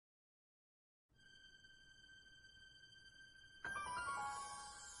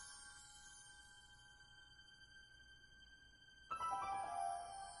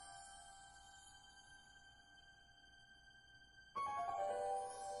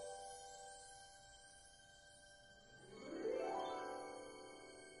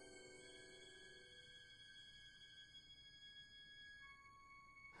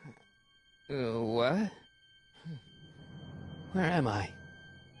What? Where am I?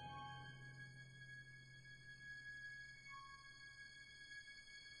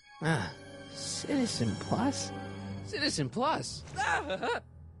 Ah, Citizen Plus? Citizen Plus! Ah!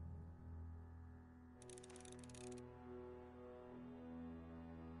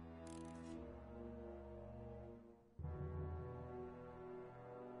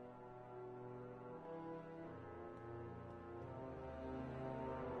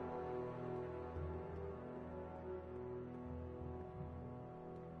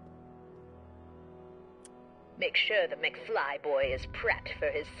 Make sure the McFly boy is prepped for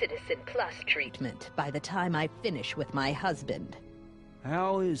his Citizen Plus treatment by the time I finish with my husband.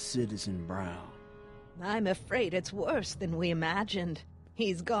 How is Citizen Brown? I'm afraid it's worse than we imagined.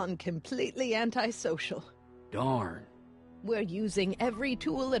 He's gone completely antisocial. Darn. We're using every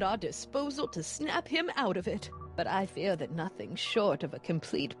tool at our disposal to snap him out of it. But I fear that nothing short of a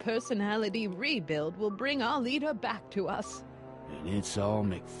complete personality rebuild will bring our leader back to us. And it's all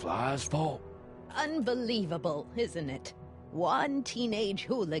McFly's fault? Unbelievable, isn't it? One teenage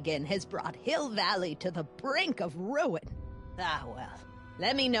hooligan has brought Hill Valley to the brink of ruin. Ah, well.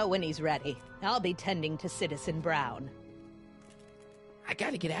 Let me know when he's ready. I'll be tending to Citizen Brown. I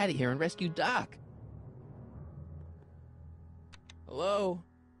gotta get out of here and rescue Doc. Hello?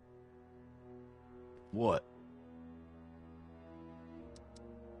 What?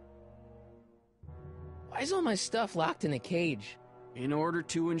 Why is all my stuff locked in a cage? In order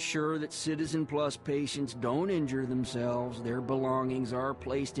to ensure that Citizen Plus patients don't injure themselves, their belongings are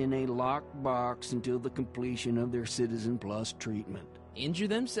placed in a locked box until the completion of their Citizen Plus treatment. Injure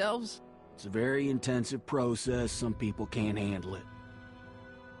themselves? It's a very intensive process. Some people can't handle it.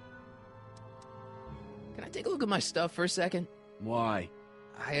 Can I take a look at my stuff for a second? Why?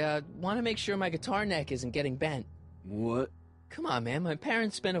 I want to make sure my guitar neck isn't getting bent. What? Come on, man. My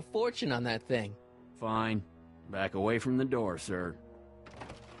parents spent a fortune on that thing. Fine. Back away from the door, sir.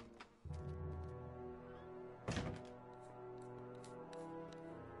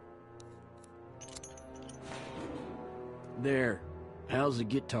 There. How's the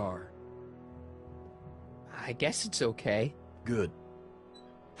guitar? I guess it's okay. Good.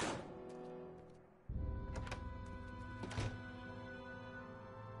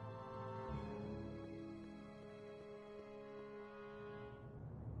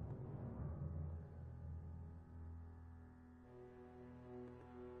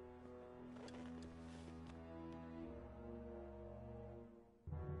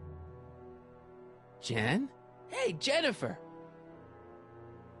 Jen? Hey, Jennifer!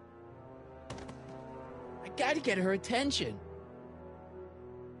 I gotta get her attention.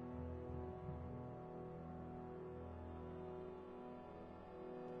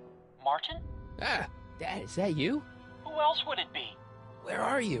 Martin? Ah, Dad, is that you? Who else would it be? Where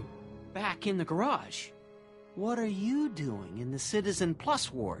are you? Back in the garage. What are you doing in the Citizen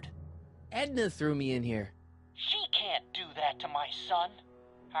Plus ward? Edna threw me in here. She can't do that to my son.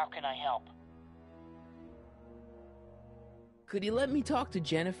 How can I help? Could you let me talk to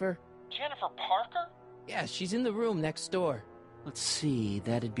Jennifer? Jennifer Parker? Yeah, she's in the room next door. Let's see,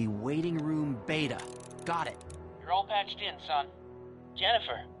 that'd be waiting room beta. Got it. You're all patched in, son.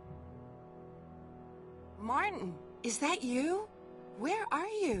 Jennifer. Martin, is that you? Where are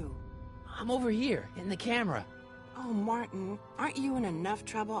you? I'm over here, in the camera. Oh, Martin, aren't you in enough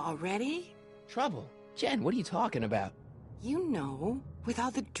trouble already? Trouble? Jen, what are you talking about? You know, with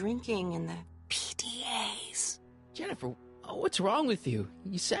all the drinking and the PDAs. Jennifer, what's wrong with you?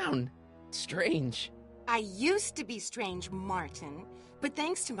 You sound strange. I used to be strange, Martin, but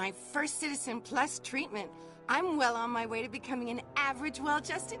thanks to my first Citizen Plus treatment, I'm well on my way to becoming an average,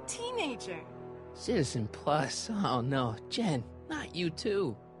 well-adjusted teenager. Citizen Plus? Oh no, Jen, not you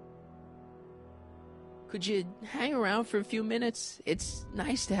too. Could you hang around for a few minutes? It's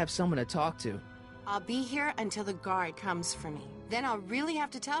nice to have someone to talk to. I'll be here until the guard comes for me. Then I'll really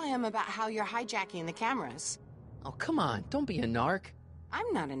have to tell him about how you're hijacking the cameras. Oh, come on, don't be a narc.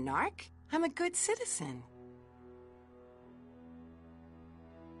 I'm not a narc. I'm a good citizen.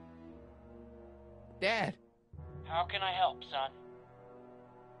 Dad. How can I help, son?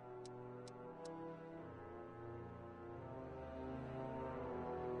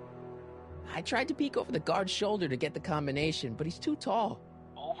 I tried to peek over the guard's shoulder to get the combination, but he's too tall.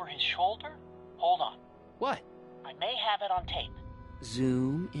 Over his shoulder? Hold on. What? I may have it on tape.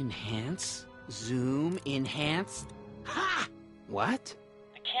 Zoom, enhance, zoom, enhance. Ha! What?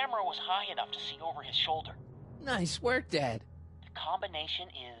 The camera was high enough to see over his shoulder. Nice work, Dad. The combination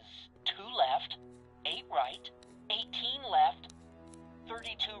is 2 left, 8 right, 18 left,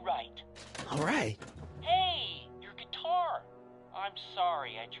 32 right. All right. Hey, your guitar. I'm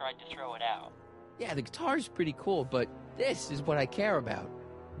sorry I tried to throw it out. Yeah, the guitar's pretty cool, but this is what I care about.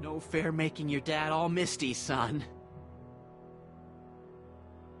 No fair making your dad all misty, son.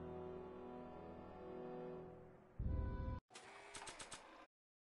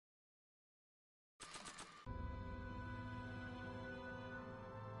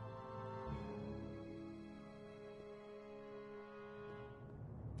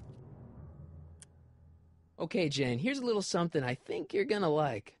 Okay, Jen, here's a little something I think you're gonna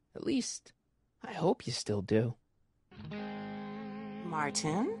like. At least, I hope you still do.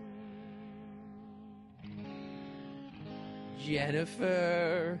 Martin?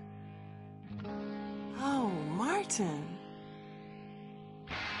 Jennifer. Oh, Martin.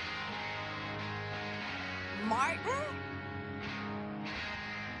 Martin?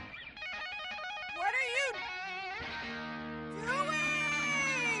 What are you doing?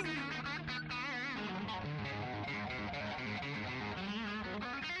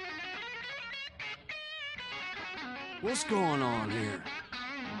 What's going on here?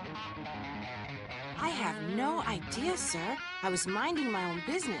 I have no idea, sir. I was minding my own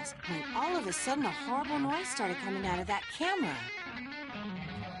business when all of a sudden a horrible noise started coming out of that camera.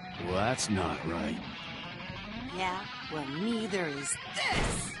 Well, that's not right. Yeah, well, neither is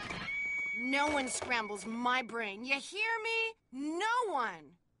this. No one scrambles my brain. You hear me? No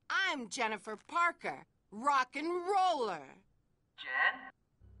one. I'm Jennifer Parker, rock and roller. Jen?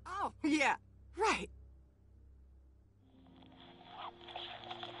 Oh, yeah, right.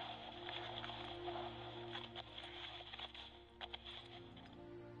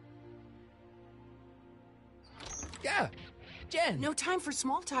 Yeah, Jen. No time for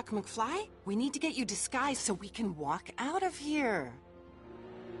small talk, McFly. We need to get you disguised so we can walk out of here.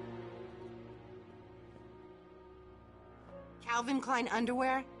 Calvin Klein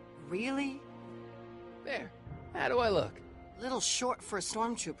underwear? Really? There. How do I look? Little short for a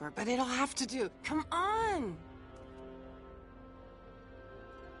stormtrooper, but it'll have to do. Come on!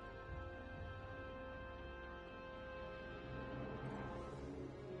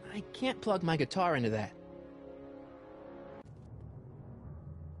 I can't plug my guitar into that.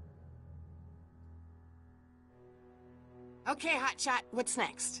 Okay, Hotshot, what's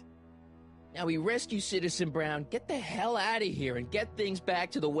next? Now we rescue Citizen Brown, get the hell out of here, and get things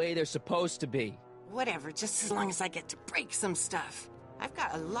back to the way they're supposed to be. Whatever, just as long as I get to break some stuff. I've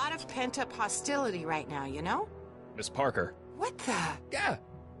got a lot of pent-up hostility right now, you know? Miss Parker, What the? Yeah.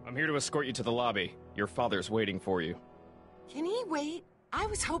 I'm here to escort you to the lobby. Your father's waiting for you. Can he wait? I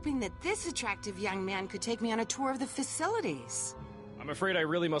was hoping that this attractive young man could take me on a tour of the facilities. I'm afraid I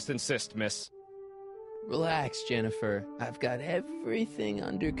really must insist, miss. Relax, Jennifer. I've got everything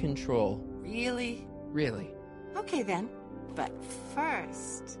under control. Really? Really. Okay then. But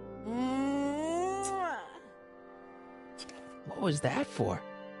first... Mwah. What was that for?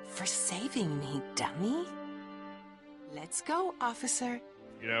 For saving me, dummy. Let's go, officer.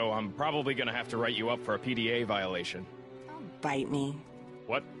 You know, I'm probably gonna have to write you up for a PDA violation. Don't bite me.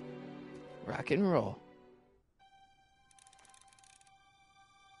 What? Rock and roll.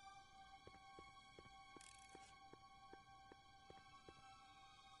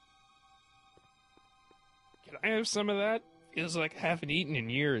 Can I have some of that? Feels like I haven't eaten in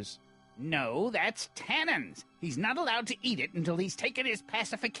years. No, that's Tannen's. He's not allowed to eat it until he's taken his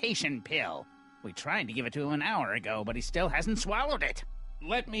pacification pill. We tried to give it to him an hour ago, but he still hasn't swallowed it.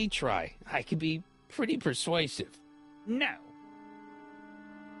 Let me try. I can be pretty persuasive. No.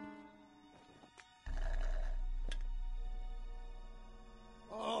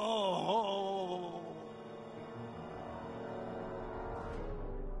 Oh.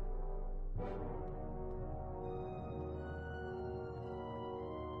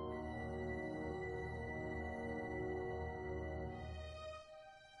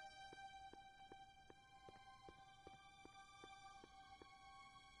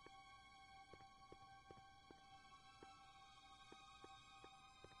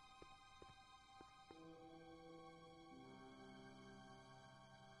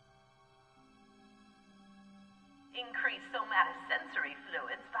 Increase somatosensory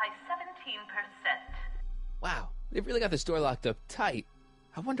fluids by 17%. Wow, they've really got the store locked up tight.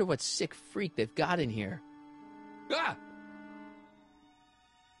 I wonder what sick freak they've got in here. Ah!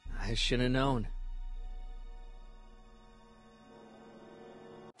 I should have known.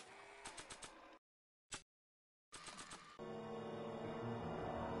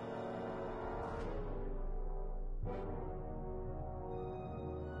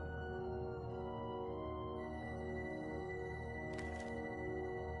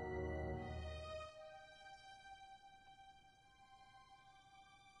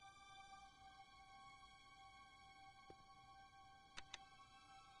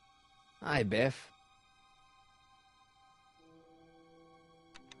 Hi, Biff.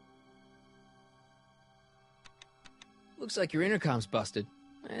 Looks like your intercom's busted.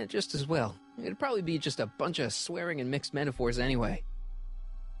 Just as well. It'd probably be just a bunch of swearing and mixed metaphors anyway.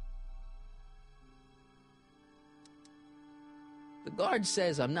 The guard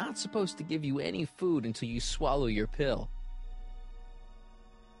says I'm not supposed to give you any food until you swallow your pill.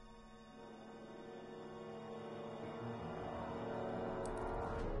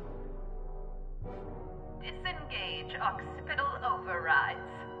 Disengage occipital overrides.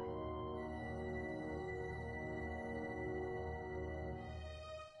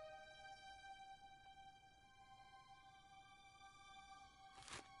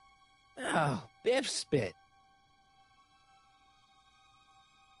 Oh, Biff spit.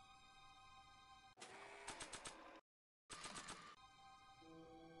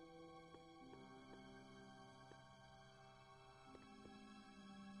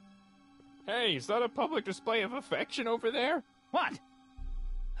 Hey, is that a public display of affection over there? What?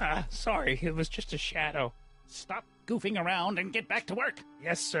 Sorry, it was just a shadow. Stop goofing around and get back to work.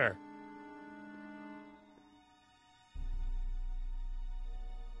 Yes, sir.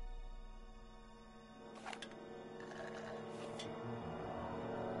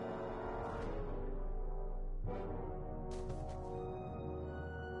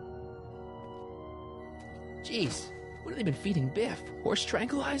 Jeez, what have they been feeding Biff? Horse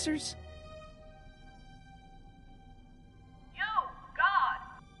tranquilizers? You, God!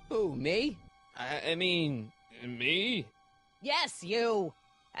 Who, me? I mean, me? Yes, you.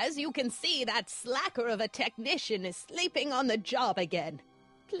 As you can see, that slacker of a technician is sleeping on the job again.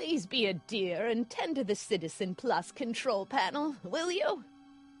 Please be a dear and tend to the Citizen Plus control panel, will you?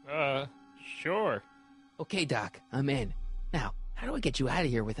 Sure. Okay, Doc, I'm in. Now, how do I get you out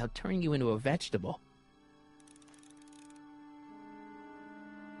of here without turning you into a vegetable?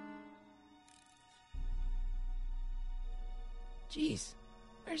 Jeez,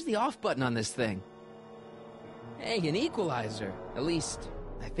 where's the off button on this thing? Hey, an equalizer. At least,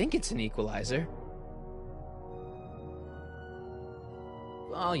 I think it's an equalizer.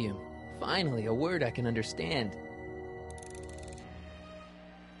 Volume. Finally, a word I can understand.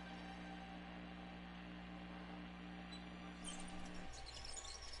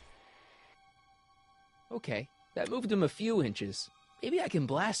 Okay, that moved him a few inches. Maybe I can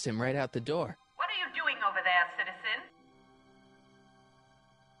blast him right out the door. What are you doing over there, citizen?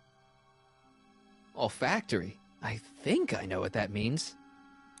 Olfactory. I think I know what that means.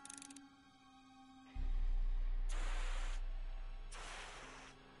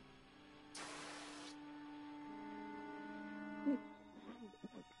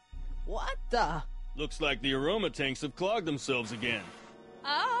 What the? Looks like the aroma tanks have clogged themselves again.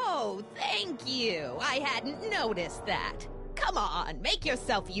 Oh, thank you. I hadn't noticed that. Come on, make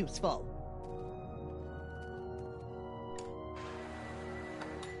yourself useful.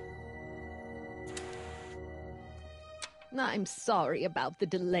 I'm sorry about the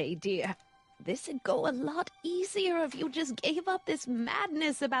delay, dear. This'd go a lot easier if you just gave up this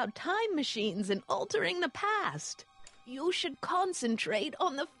madness about time machines and altering the past. You should concentrate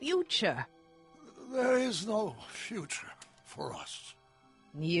on the future. There is no future for us.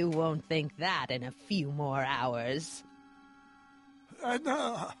 You won't think that in a few more hours.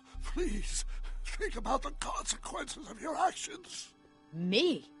 Edna, please, think about the consequences of your actions.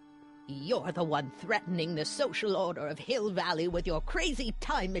 Me? You're the one threatening the social order of Hill Valley with your crazy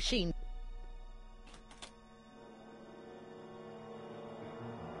time machine.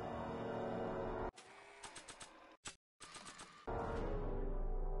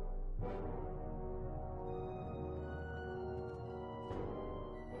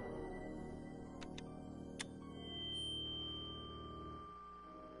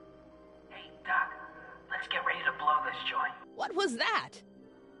 Hey, Doc, let's get ready to blow this joint. What was that?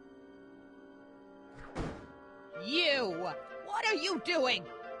 You! What are you doing?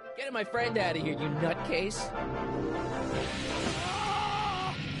 Getting my friend out of here, you nutcase.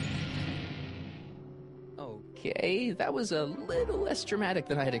 Okay, that was a little less dramatic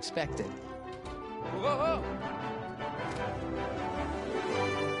than I had expected. Whoa!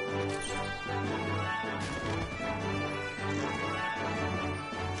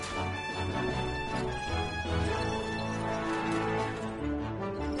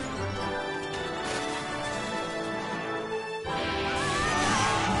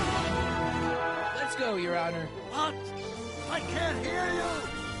 Let's go, Your Honor. What? I can't hear you!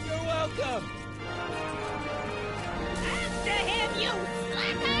 You're welcome. After him, you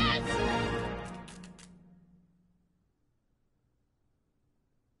slackers!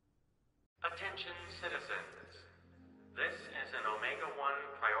 Attention citizens. This is an Omega-1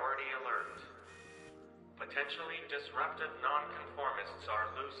 priority alert. potentially disruptive nonconformists are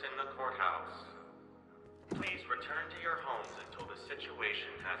loose in the courthouse. Please return to your homes until the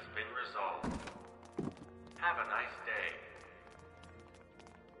situation has been resolved. Have a nice day.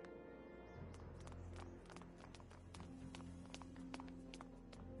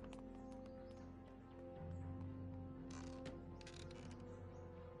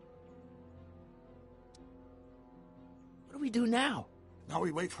 What do we do now? Now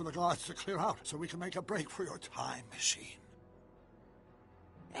we wait for the guards to clear out so we can make a break for your time machine.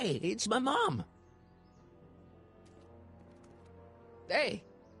 Hey, it's my mom. Hey.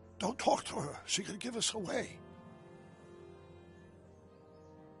 Don't talk to her. She could give us away.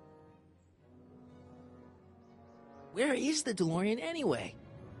 Where is the DeLorean anyway?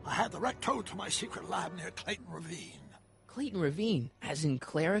 I had the wreck towed to my secret lab near Clayton Ravine. Clayton Ravine? As in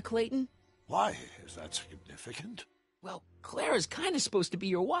Clara Clayton? Why? Is that significant? Well, Clara's kind of supposed to be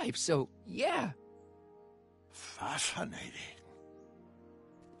your wife, so yeah. Fascinating.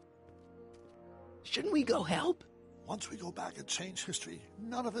 Shouldn't we go help? Once we go back and change history,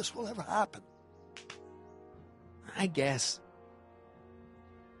 none of this will ever happen. I guess.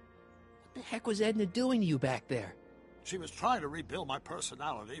 What the heck was Edna doing to you back there? She was trying to rebuild my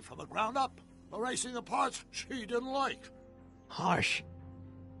personality from the ground up, erasing the parts she didn't like. Harsh.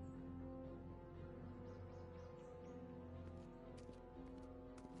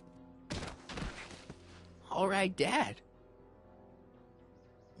 All right, Dad.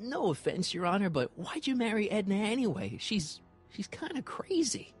 No offense, Your Honor, but why'd you marry Edna anyway? She's kind of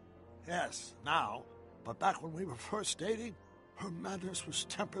crazy. Yes, now. But back when we were first dating, her madness was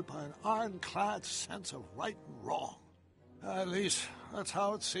tempered by an ironclad sense of right and wrong. At least, that's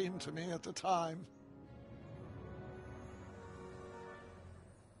how it seemed to me at the time.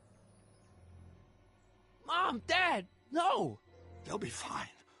 Mom, Dad, no! They'll be fine.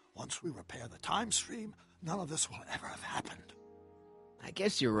 Once we repair the time stream, none of this will ever have happened. I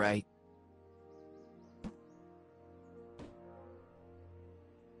guess you're right.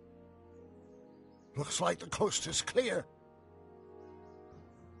 Looks like the coast is clear.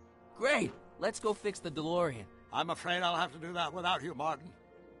 Great! Let's go fix the DeLorean. I'm afraid I'll have to do that without you, Martin.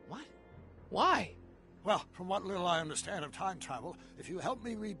 What? Why? Well, from what little I understand of time travel, if you help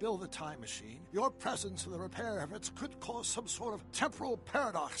me rebuild the time machine, your presence in the repair efforts could cause some sort of temporal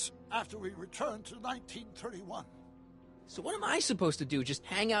paradox after we return to 1931. So what am I supposed to do? Just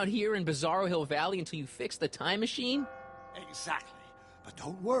hang out here in Bizarro Hill Valley until you fix the time machine? Exactly. But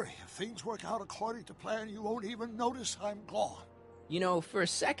don't worry. If things work out according to plan, you won't even notice I'm gone. You know, for a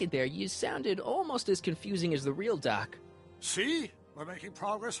second there, you sounded almost as confusing as the real Doc. See? We're making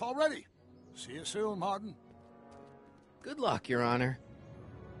progress already. See you soon, Martin. Good luck, Your Honor.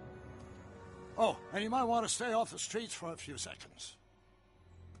 Oh, and you might want to stay off the streets for a few seconds.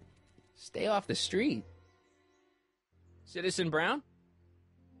 Stay off the street? Citizen Brown?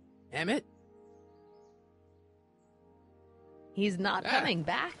 Emmett? He's not coming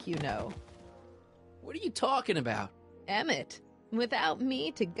back, you know. What are you talking about? Emmett. Without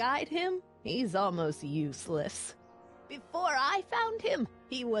me to guide him, he's almost useless. Before I found him,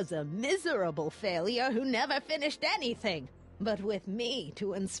 he was a miserable failure who never finished anything. But with me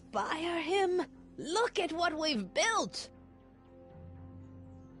to inspire him, look at what we've built!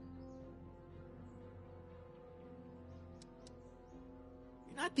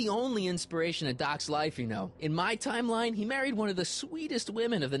 You're not the only inspiration of Doc's life, you know. In my timeline, he married one of the sweetest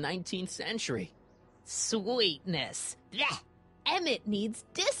women of the 19th century. Sweetness. Blech. Emmett needs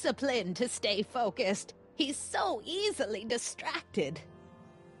discipline to stay focused. He's so easily distracted.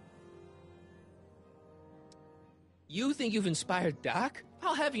 You think you've inspired Doc?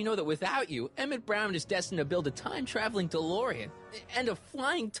 I'll have you know that without you, Emmett Brown is destined to build a time-traveling DeLorean and a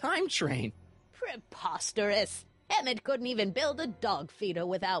flying time train. Preposterous. Emmett couldn't even build a dog feeder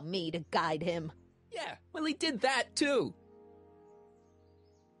without me to guide him. Yeah, well, he did that, too.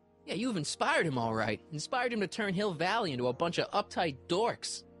 Yeah, you've inspired him all right. Inspired him to turn Hill Valley into a bunch of uptight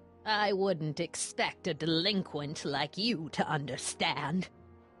dorks. I wouldn't expect a delinquent like you to understand.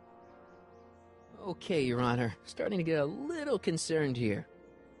 Okay, Your Honor. Starting to get a little concerned here.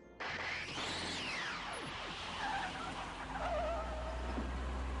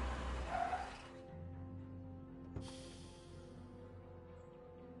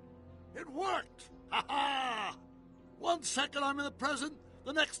 It worked! Ha ha! 1 second I'm in the present,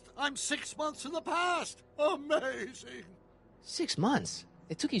 the next I'm 6 months in the past. Amazing! 6 months?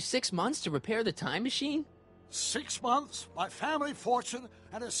 It took you 6 months to repair the time machine? 6 months, my family fortune,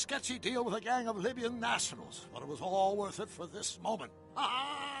 and a sketchy deal with a gang of Libyan nationals. But it was all worth it for this moment.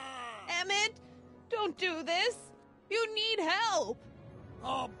 Ah! Emmett, don't do this. You need help.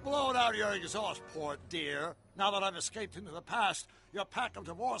 Oh, blow it out of your exhaust port, dear. Now that I've escaped into the past, your pack of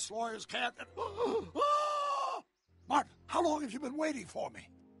divorce lawyers can't... Martin, how long have you been waiting for me?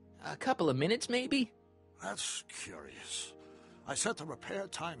 A couple of minutes, maybe? That's curious. I set the repair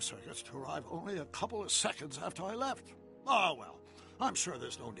time circuits to arrive only a couple of seconds after I left. Oh, well, I'm sure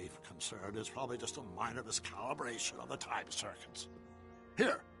there's no need for concern. It's probably just a minor miscalibration of the time circuits.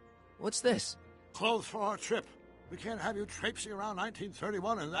 Here. What's this? Clothes for our trip. We can't have you traipsing around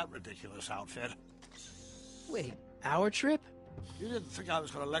 1931 in that ridiculous outfit. Wait, our trip? You didn't think I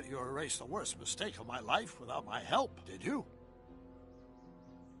was going to let you erase the worst mistake of my life without my help, did you?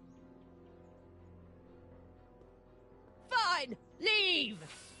 Fine! Leave!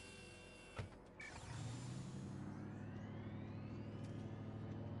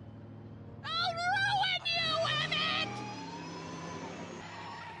 I'll ruin you, Emmett!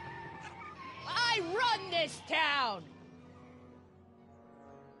 I run this town!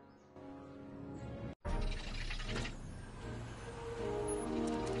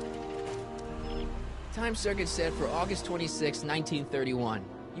 Time circuit set for August 26, 1931.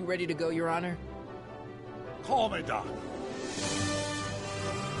 You ready to go, Your Honor? Call me, Doc.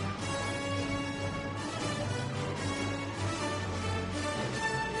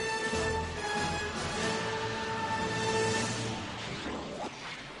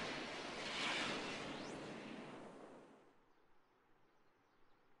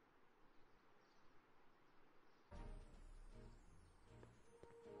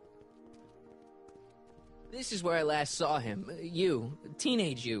 This is where I last saw him. You,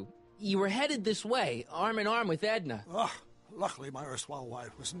 teenage you. You were headed this way, arm in arm with Edna. Luckily, my erstwhile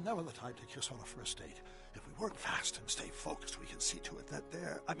wife was never the type to kiss on a first date. If we work fast and stay focused, we can see to it that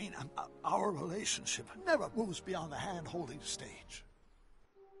our relationship never moves beyond the hand-holding stage.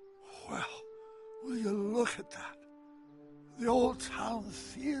 Well, will you look at that? The old town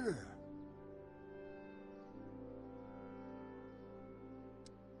theater.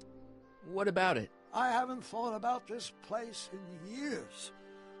 What about it? I haven't thought about this place in years.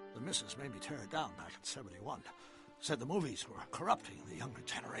 The missus made me tear it down back in '71. Said the movies were corrupting the younger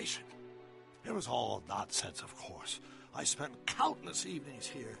generation. It was all nonsense, of course. I spent countless evenings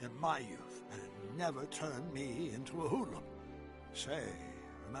here in my youth, and it never turned me into a hoodlum. Say,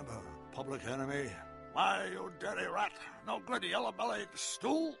 remember Public Enemy? Why, you dirty rat, no good yellow-bellied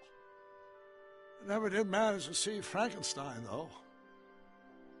stool? I never did manage to see Frankenstein, though.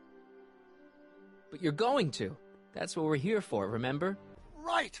 But you're going to. That's what we're here for, remember?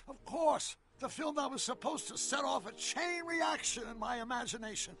 Right, of course. The film that was supposed to set off a chain reaction in my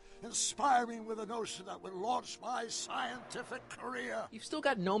imagination, inspire me with a notion that would launch my scientific career. You've still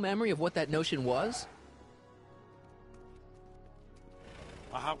got no memory of what that notion was?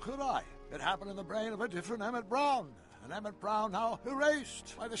 Well, how could I? It happened in the brain of a different Emmett Brown. An Emmett Brown now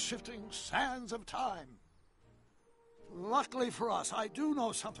erased by the shifting sands of time. Luckily for us, I do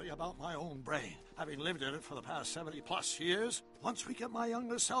know something about my own brain, having lived in it for the past 70-plus years. Once we get my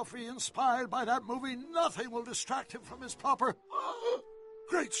younger self re-inspired by that movie, nothing will distract him from his proper...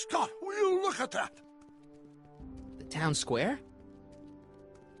 Great Scott, will you look at that? The town square?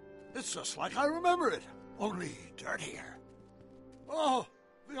 It's just like I remember it, only dirtier. Oh,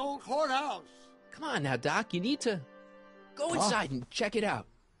 the old courthouse. Come on now, Doc, you need to... Go inside and check it out.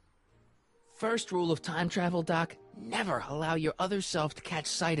 First rule of time travel, Doc, never allow your other self to catch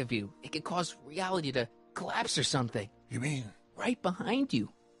sight of you. It could cause reality to collapse or something. You mean? Right behind you.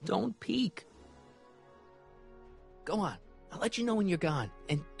 Don't peek. Go on. I'll let you know when you're gone.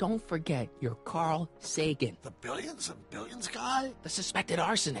 And don't forget, you're Carl Sagan. The billions and billions guy? The suspected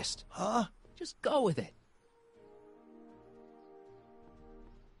arsonist. Huh? Just go with it.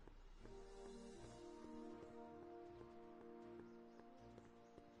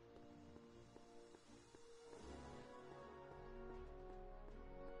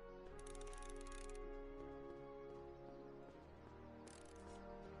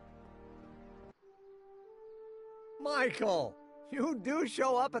 Michael, you do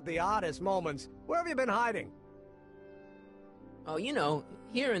show up at the oddest moments. Where have you been hiding? Oh, you know,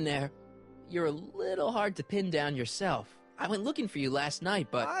 here and there. You're a little hard to pin down yourself. I went looking for you last night,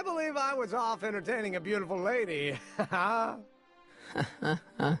 but... I believe I was off entertaining a beautiful lady.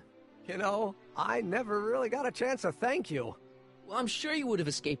 You know, I never really got a chance to thank you. Well, I'm sure you would have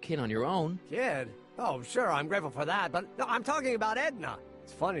escaped Kid on your own. Kid? Oh, sure, I'm grateful for that, but no, I'm talking about Edna.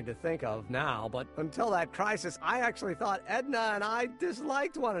 It's funny to think of now, but until that crisis, I actually thought Edna and I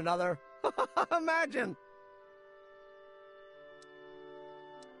disliked one another. Imagine!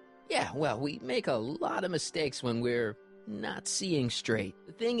 Yeah, well, we make a lot of mistakes when we're not seeing straight.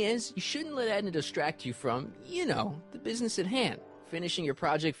 The thing is, you shouldn't let Edna distract you from, you know, the business at hand. finishing your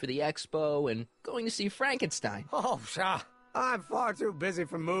project for the expo and going to see Frankenstein. Oh, pshaw. I'm far too busy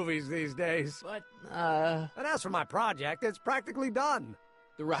for movies these days. But, And as for my project, it's practically done.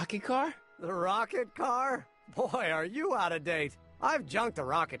 the rocket car? The rocket car? Boy, are you out of date. I've junked the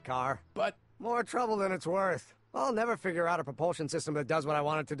rocket car. But... more trouble than it's worth. I'll never figure out a propulsion system that does what I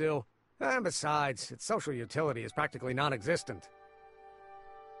want it to do. And besides, its social utility is practically non-existent.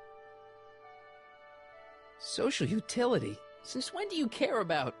 Social utility? Since when do you care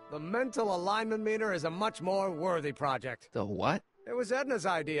about... The mental alignment meter is a much more worthy project. The what? It was Edna's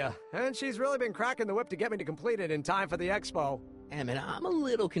idea, and she's really been cracking the whip to get me to complete it in time for the expo. Emmett, I'm a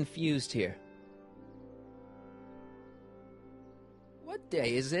little confused here. What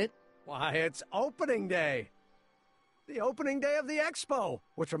day is it? Why, it's opening day. The opening day of the expo.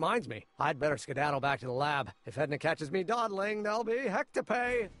 Which reminds me, I'd better skedaddle back to the lab. If Edna catches me dawdling, there'll be heck to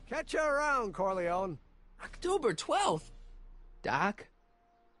pay. Catch you around, Corleone. October 12th? Doc?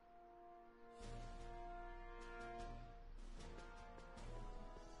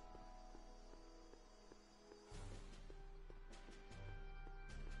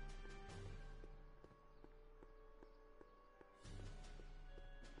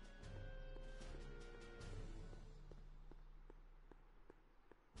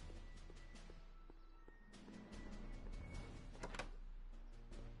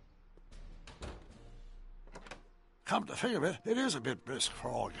 Come to think of it, it is a bit brisk for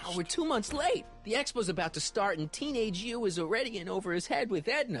August. Oh, we're 2 months late. The expo's about to start and Teenage You is already in over his head with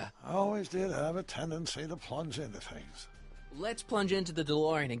Edna. I always did have a tendency to plunge into things. Let's plunge into the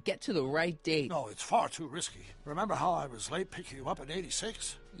DeLorean and get to the right date. No, it's far too risky. Remember how I was late picking you up in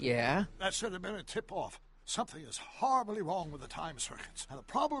 '86? Yeah? That should have been a tip-off. Something is horribly wrong with the time circuits, and the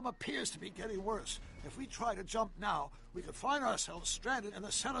problem appears to be getting worse. If we try to jump now, we could find ourselves stranded in the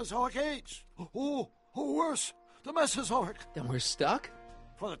Cenozoic Age. Oh, worse, the Mesozoic. Then we're stuck?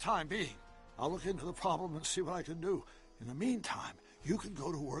 For the time being. I'll look into the problem and see what I can do. In the meantime, you can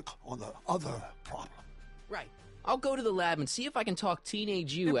go to work on the other problem. Right. I'll go to the lab and see if I can talk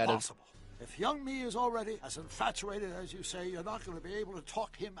Teenage You out of... Impossible. If young me is already as infatuated as you say, you're not going to be able to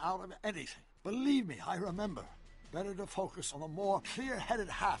talk him out of anything. Believe me, I remember. Better to focus on the more clear-headed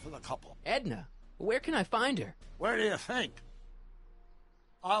half of the couple. Edna? Where can I find her? Where do you think?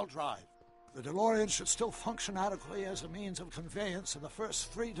 I'll drive. The DeLorean should still function adequately as a means of conveyance in the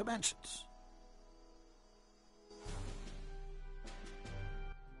first 3 dimensions.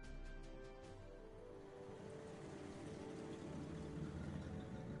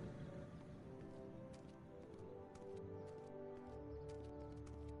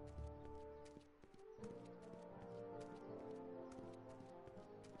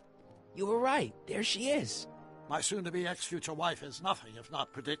 You were right. There she is. My soon-to-be ex-future wife is nothing if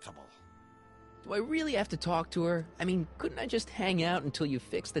not predictable. Do I really have to talk to her? I mean, couldn't I just hang out until you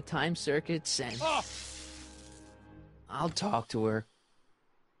fix the time circuits and... Oh! I'll talk to her.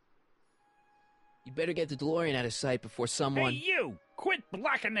 You better get the DeLorean out of sight before someone... Hey, you! Quit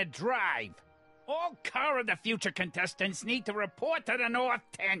blocking the drive! All Car of the Future contestants need to report to the North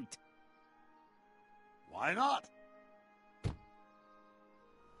Tent. Why not?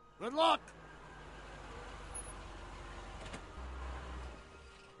 Good luck!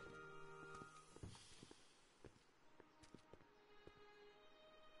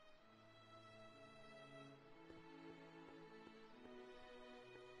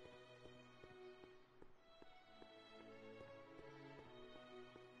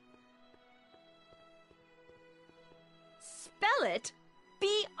 Spell it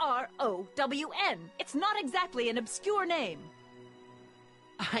B-R-O-W-N. It's not exactly an obscure name.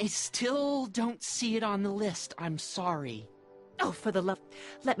 I still don't see it on the list. I'm sorry. Oh, for the love...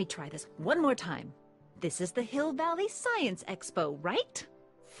 Let me try this one more time. This is the Hill Valley Science Expo, right?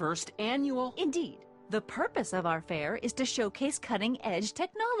 First annual. Indeed. The purpose of our fair is to showcase cutting-edge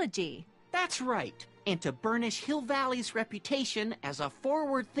technology. That's right. And to burnish Hill Valley's reputation as a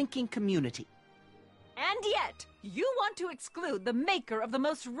forward-thinking community. And yet, you want to exclude the maker of the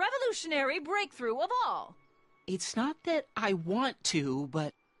most revolutionary breakthrough of all. It's not that I want to,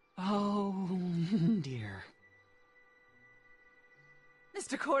 but... oh, dear.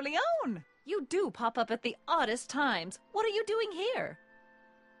 Mr. Corleone! You do pop up at the oddest times. What are you doing here?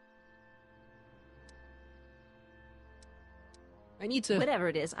 I need to... Whatever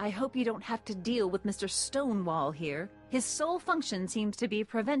it is, I hope you don't have to deal with Mr. Stonewall here. His sole function seems to be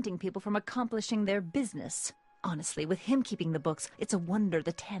preventing people from accomplishing their business. Honestly, with him keeping the books, it's a wonder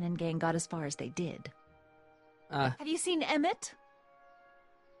the Tannen gang got as far as they did. Have you seen Emmett?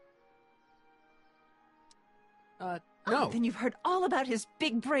 No. Oh, then you've heard all about his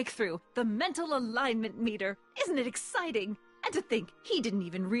big breakthrough, the mental alignment meter. Isn't it exciting? And to think he didn't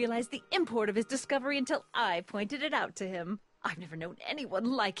even realize the import of his discovery until I pointed it out to him. I've never known anyone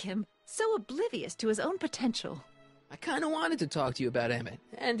like him, so oblivious to his own potential. I kind of wanted to talk to you about Emmett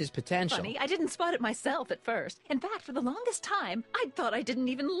and his potential. Funny, I didn't spot it myself at first. In fact, for the longest time, I'd thought I didn't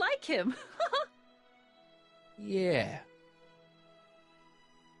even like him. Yeah.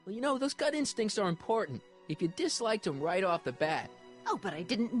 Well, you know, those gut instincts are important. If you disliked him right off the bat. Oh, but I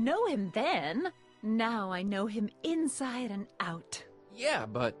didn't know him then. Now I know him inside and out. Yeah,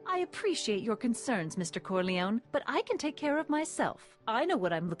 but... I appreciate your concerns, Mr. Corleone, but I can take care of myself. I know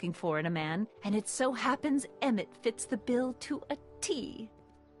what I'm looking for in a man, and it so happens Emmett fits the bill to a T.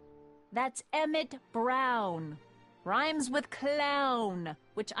 That's Emmett Brown. Rhymes with clown,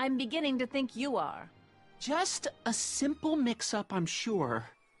 which I'm beginning to think you are. Just a simple mix-up, I'm sure.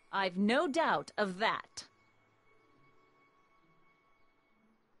 I've no doubt of that.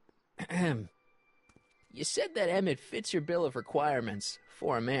 Ahem. You said that Emmett fits your bill of requirements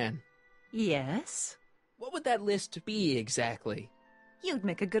for a man. Yes? What would that list be exactly? You'd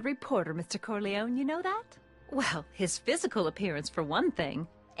make a good reporter, Mr. Corleone, you know that? Well, his physical appearance for one thing.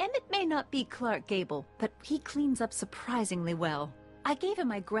 Emmett may not be Clark Gable, but he cleans up surprisingly well. I gave him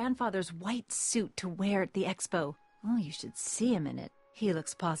my grandfather's white suit to wear at the expo. Oh, you should see him in it. He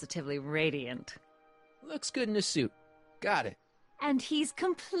looks positively radiant. Looks good in a suit. Got it. And he's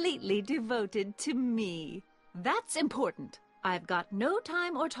completely devoted to me. That's important. I've got no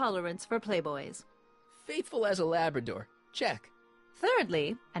time or tolerance for playboys. Faithful as a Labrador. Check.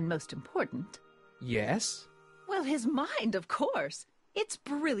 Thirdly, and most important... Yes? Well, his mind, of course. It's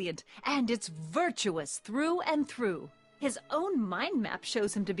brilliant, and it's virtuous through and through. His own mind map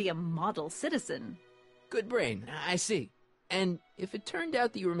shows him to be a model citizen. Good brain, I see. And if it turned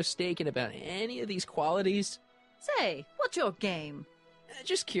out that you were mistaken about any of these qualities... Say, what's your game?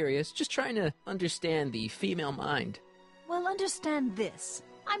 Just curious, just trying to understand the female mind. Well, understand this.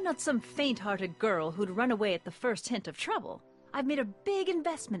 I'm not some faint-hearted girl who'd run away at the first hint of trouble. I've made a big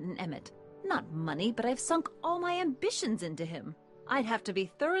investment in Emmett. Not money, but I've sunk all my ambitions into him. I'd have to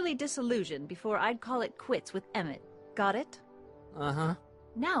be thoroughly disillusioned before I'd call it quits with Emmett. Got it? Uh-huh.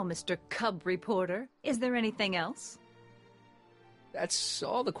 Now, Mr. Cub Reporter, is there anything else? That's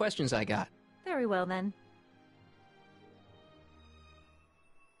all the questions I got. Very well, then.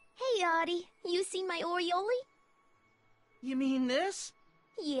 Hey, Audie, you seen my Oriole? You mean this?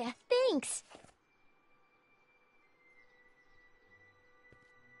 Yeah, thanks.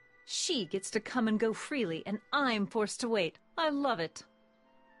 She gets to come and go freely, and I'm forced to wait. I love it.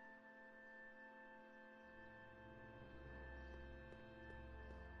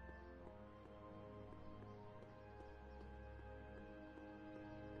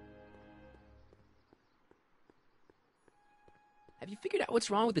 Have you figured out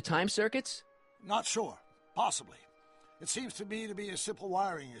what's wrong with the time circuits? Not sure. Possibly. It seems to me to be a simple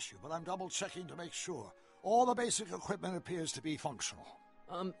wiring issue, but I'm double-checking to make sure. All the basic equipment appears to be functional.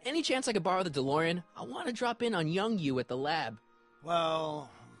 Any chance I could borrow the DeLorean? I want to drop in on young you at the lab. Well,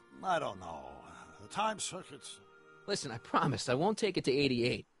 I don't know. The time circuits... Listen, I promise I won't take it to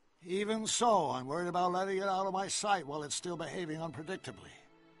 88. Even so, I'm worried about letting it out of my sight while it's still behaving unpredictably.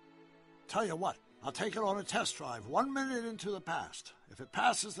 Tell you what, I'll take it on a test drive 1 minute into the past. If it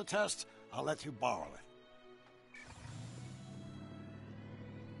passes the test, I'll let you borrow it.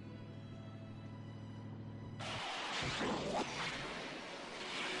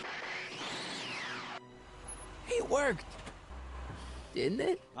 It worked. Didn't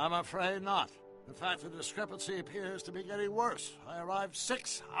it? I'm afraid not. In fact, the discrepancy appears to be getting worse. I arrived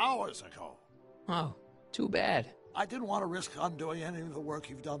 6 hours ago. Oh, too bad. I didn't want to risk undoing any of the work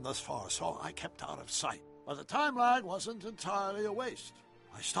you've done thus far, so I kept out of sight. But the time lag wasn't entirely a waste.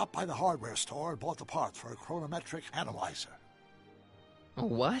 I stopped by the hardware store and bought the parts for a chronometric analyzer. A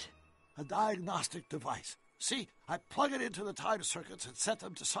what? A diagnostic device. See, I plug it into the time circuits and set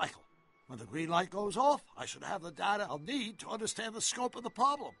them to cycle. When the green light goes off, I should have the data I'll need to understand the scope of the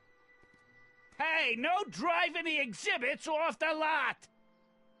problem. Hey, no driving the exhibits off the lot!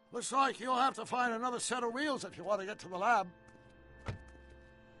 Looks like you'll have to find another set of wheels if you want to get to the lab.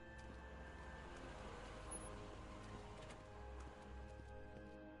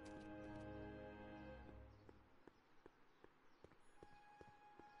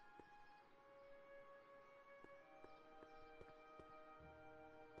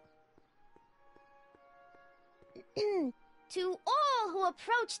 To all who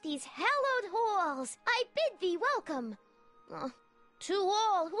approach these hallowed halls, I bid thee welcome. To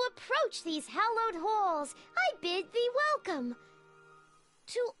all who approach these hallowed halls, I bid thee welcome.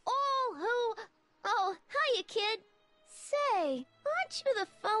 To all who... Oh, hiya, kid. Say, aren't you the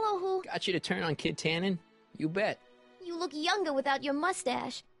fellow who... Got you to turn on Kid Tannen? You bet. You look younger without your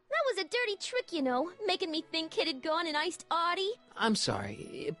mustache. That was a dirty trick, you know, making me think Kid had gone and iced Artie. I'm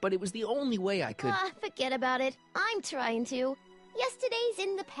sorry, but it was the only way I could... Forget about it. I'm trying to. Yesterday's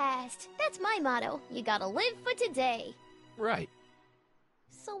in the past. That's my motto. You gotta live for today. Right.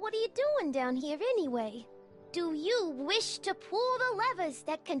 So what are you doing down here anyway? Do you wish to pull the levers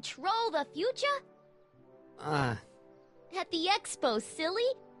that control the future? At the expo, silly.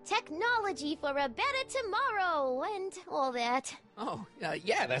 Technology for a better tomorrow, and all that. Oh,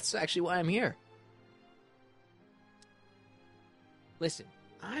 yeah, that's actually why I'm here. Listen,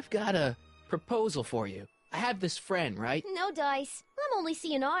 I've got a proposal for you. I have this friend, right? No dice. I'm only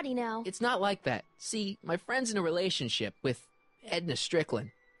seeing Artie now. It's not like that. See, my friend's in a relationship with Edna Strickland.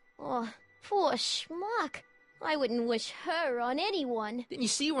 Oh, poor schmuck. I wouldn't wish her on anyone. Then you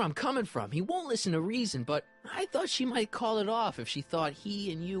see where I'm coming from. He won't listen to reason, but I thought she might call it off if she thought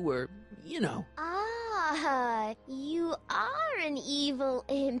he and you were, you know. Ah, you are an evil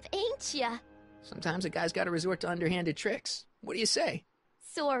imp, ain't ya? Sometimes a guy's gotta resort to underhanded tricks. What do you say?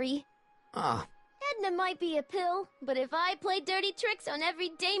 Sorry. Ah. Edna might be a pill, but if I play dirty tricks on every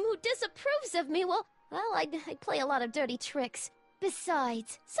dame who disapproves of me, well, I'd play a lot of dirty tricks.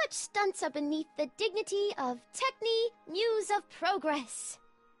 Besides, such stunts are beneath the dignity of Techne, Muse of Progress.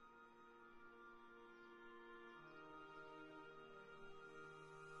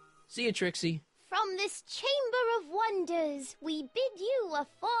 See you, Trixie. From this chamber of wonders, we bid you a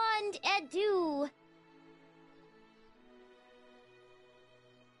fond adieu.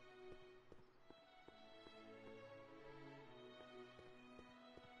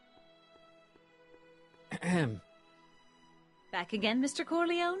 Ahem. Back again, Mr.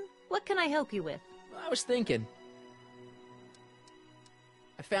 Corleone? What can I help you with? I was thinking.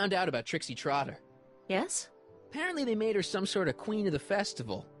 I found out about Trixie Trotter. Yes? Apparently they made her some sort of queen of the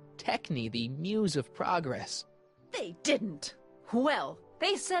festival. Techne, the Muse of Progress. They didn't. Well,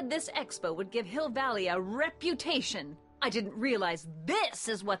 they said this expo would give Hill Valley a reputation. I didn't realize this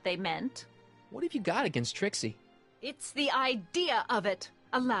is what they meant. What have you got against Trixie? It's the idea of it.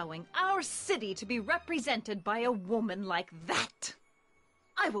 Allowing our city to be represented by a woman like that.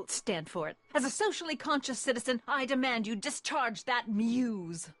 I won't stand for it. As a socially conscious citizen, I demand you discharge that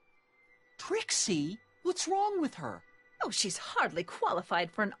muse. Trixie? What's wrong with her? Oh, she's hardly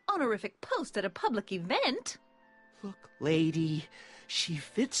qualified for an honorific post at a public event. Look, lady, she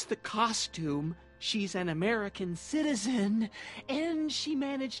fits the costume. She's an American citizen, and she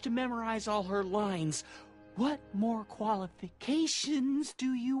managed to memorize all her lines. What more qualifications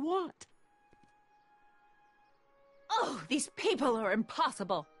do you want? Oh, these people are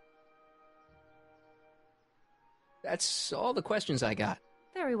impossible. That's all the questions I got.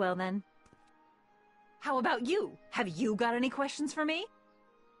 Very well, then. How about you? Have you got any questions for me?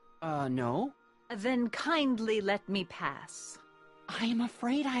 No. Then kindly let me pass. I'm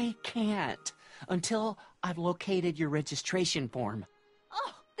afraid I can't, until I've located your registration form.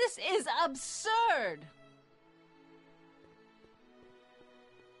 Oh, this is absurd!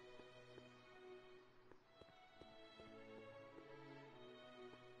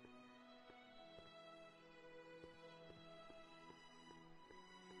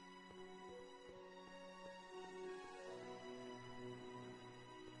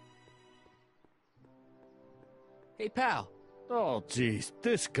 Hey, pal. Oh, geez,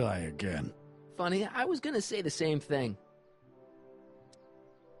 this guy again. Funny, I was gonna say the same thing.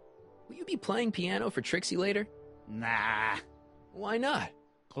 Will you be playing piano for Trixie later? Nah. Why not?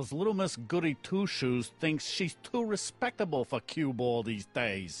 'Cause little Miss Goody Two-Shoes thinks she's too respectable for cue ball these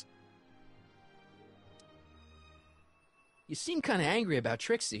days. You seem kinda angry about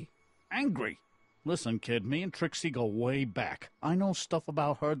Trixie. Angry? Listen, kid, me and Trixie go way back. I know stuff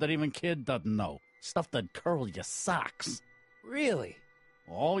about her that even Kid doesn't know. Stuff that'd curl your socks. Really?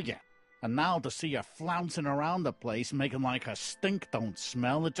 Oh, yeah. And now to see her flouncing around the place, making like her stink don't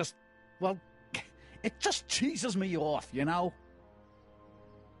smell, it just cheeses me off, you know?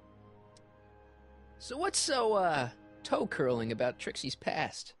 So what's so, toe-curling about Trixie's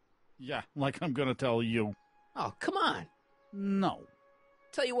past? Yeah, like I'm gonna tell you. Oh, come on. No.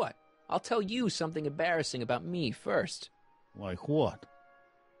 Tell you what, I'll tell you something embarrassing about me first. Like what?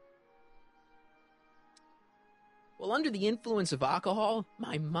 Well, under the influence of alcohol,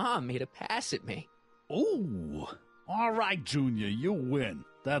 my mom made a pass at me. Ooh. All right, Junior, you win.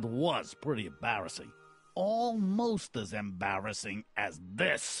 That was pretty embarrassing. Almost as embarrassing as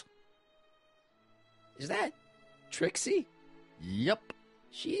this. Is that Trixie? Yep.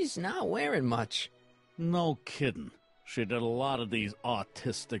 She's not wearing much. No kidding. She did a lot of these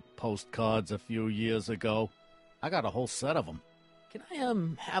artistic postcards a few years ago. I got a whole set of them. Can I,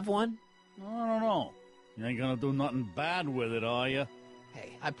 have one? No. You ain't gonna do nothing bad with it, are you?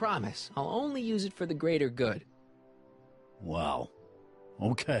 Hey, I promise. I'll only use it for the greater good. Wow.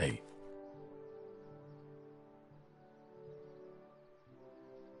 Okay.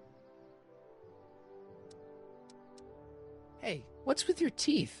 Hey, what's with your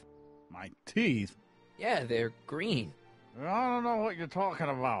teeth? My teeth? Yeah, they're green. I don't know what you're talking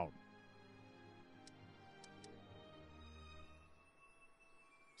about.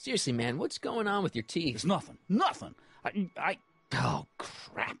 Seriously, man, what's going on with your teeth? It's nothing. Nothing. Oh,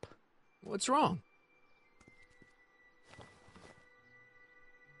 crap. What's wrong?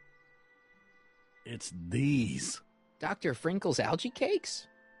 It's these. Dr. Frinkle's algae cakes?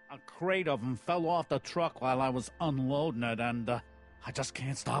 A crate of them fell off the truck while I was unloading it, and I just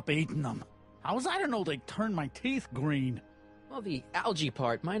can't stop eating them. How was I to know they'd turn my teeth green? Well, the algae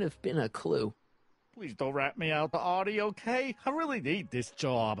part might have been a clue. Please don't rat me out, Artie, okay? I really need this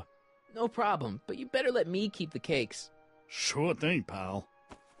job. No problem, but you better let me keep the cakes. Sure thing, pal.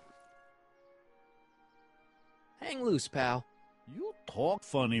 Hang loose, pal. You talk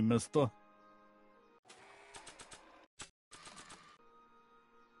funny, mister.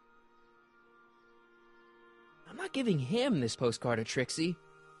 I'm not giving him this postcard of Trixie.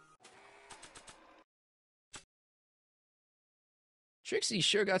 Trixie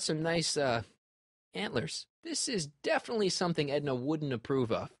sure got some nice, antlers. This is definitely something Edna wouldn't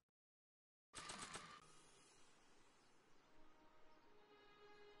approve of.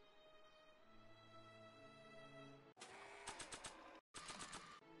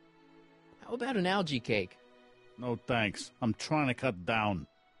 How about an algae cake? No thanks. I'm trying to cut down.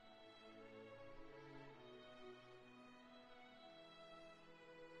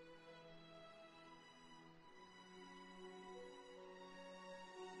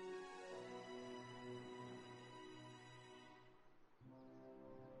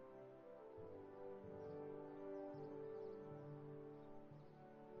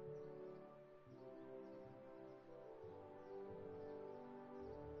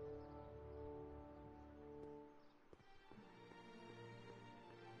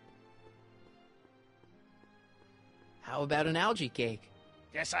 How about an algae cake?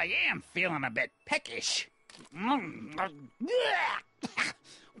 Guess I am feeling a bit peckish. Where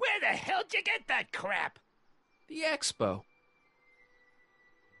the hell'd you get that crap? The expo.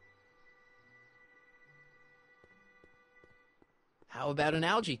 How about an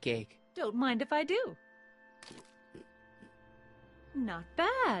algae cake? Don't mind if I do. Not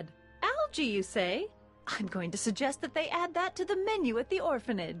bad. Algae, you say? I'm going to suggest that they add that to the menu at the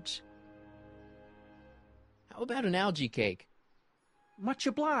orphanage. How about an algae cake? Much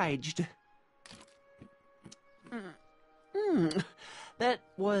obliged. That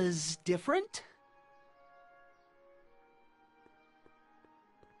was different?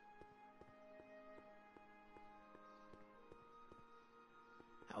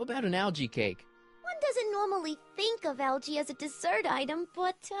 How about an algae cake? One doesn't normally think of algae as a dessert item,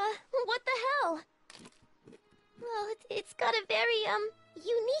 but, what the hell? Well, it's got a very,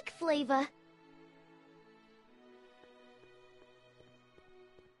 unique flavor.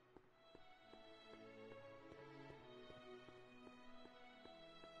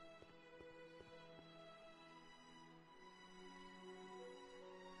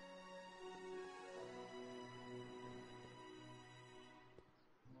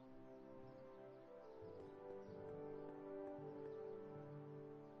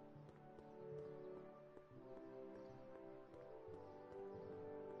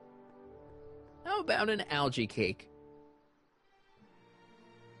 How about an algae cake?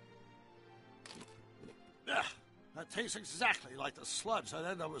 That tastes exactly like the sludge that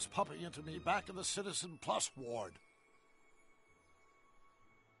Edna was pumping into me back in the Citizen Plus ward.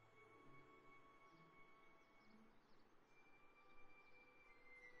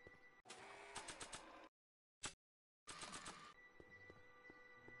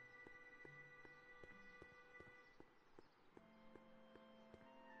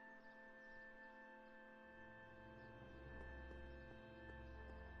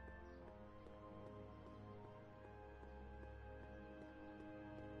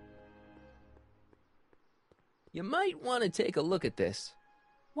 You might want to take a look at this.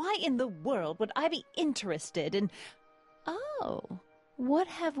 Why in the world would I be interested in... Oh, what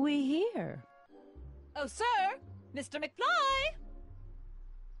have we here? Oh, sir! Mr. McFly!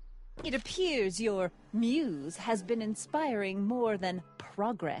 It appears your muse has been inspiring more than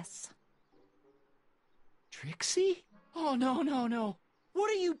progress. Trixie? Oh, no, no, no. What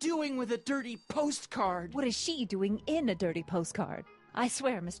are you doing with a dirty postcard? What is she doing in a dirty postcard? I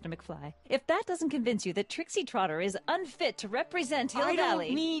swear, Mr. McFly, if that doesn't convince you that Trixie Trotter is unfit to represent Hill Valley... I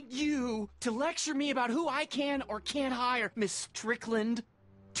don't need you to lecture me about who I can or can't hire, Miss Strickland.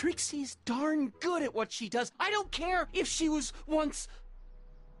 Trixie's darn good at what she does. I don't care if she was once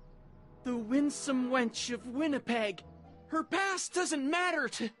the winsome wench of Winnipeg. Her past doesn't matter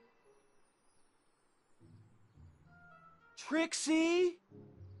to... Trixie?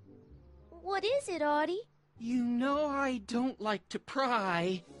 What is it, Artie? You know I don't like to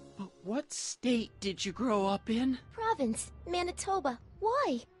pry, but what state did you grow up in? Province, Manitoba.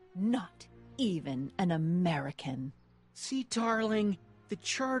 Why? Not even an American. See, darling, the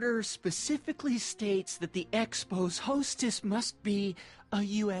charter specifically states that the Expo's hostess must be a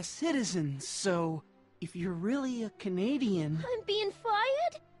U.S. citizen, so if you're really a Canadian... I'm being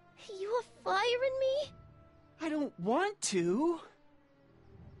fired? You are firing me? I don't want to.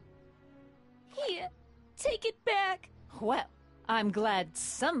 Here, take it back. Well, I'm glad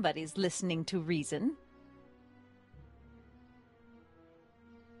somebody's listening to reason.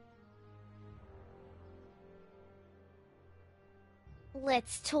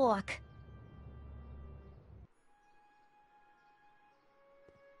 Let's talk.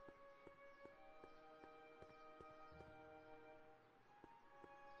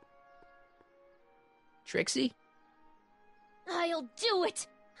 Trixie? I'll do it!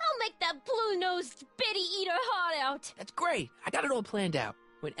 I'll make that blue-nosed bitty eat her heart out! That's great. I got it all planned out.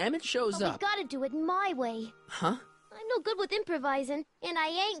 When Emmett shows But up... we gotta do it my way. Huh? I'm no good with improvising, and I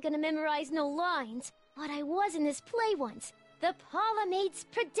ain't gonna memorize no lines. But I was in this play once. The Parlourmaid's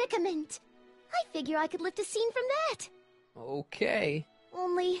Predicament. I figure I could lift a scene from that. Okay.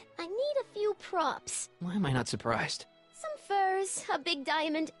 Only, I need a few props. Why am I not surprised? Some furs, a big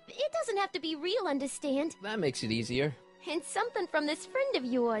diamond. It doesn't have to be real, understand? That makes it easier. And something from this friend of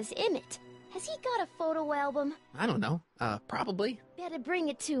yours, Emmett. Has he got a photo album? I don't know. Probably. Better bring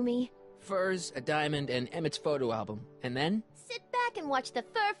it to me. Furs, a diamond, and Emmett's photo album. And then? Sit back and watch the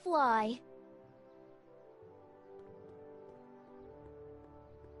fur fly.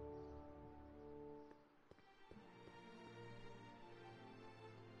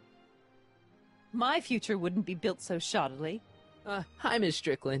 My future wouldn't be built so shoddily. Hi, Miss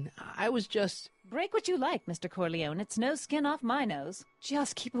Strickland. I was just... Break what you like, Mr. Corleone. It's no skin off my nose.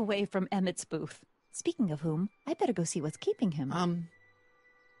 Just keep away from Emmett's booth. Speaking of whom, I better go see what's keeping him.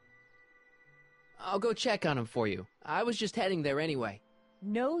 I'll go check on him for you. I was just heading there anyway.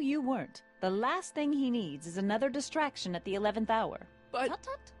 No, you weren't. The last thing he needs is another distraction at the 11th hour. But... Tut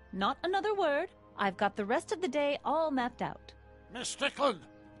tut. Not another word. I've got the rest of the day all mapped out. Miss Strickland!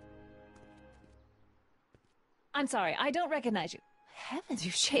 I'm sorry, I don't recognize you. Heavens,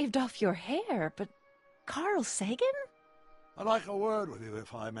 you shaved off your hair, but... Carl Sagan? I'd like a word with you,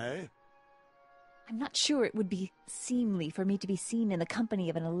 if I may. I'm not sure it would be seemly for me to be seen in the company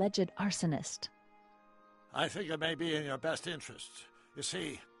of an alleged arsonist. I think it may be in your best interest. You see,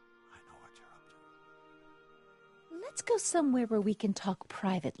 I know what you're up to. Let's go somewhere where we can talk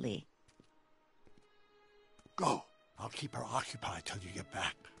privately. Go. I'll keep her occupied till you get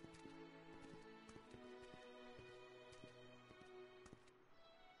back.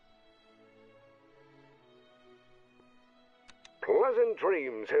 Pleasant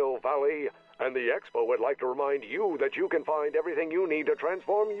dreams, Hill Valley. And the Expo would like to remind you that you can find everything you need to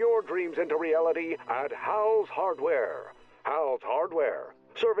transform your dreams into reality at Hal's Hardware. Hal's Hardware,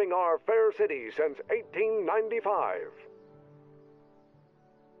 serving our fair city since 1895.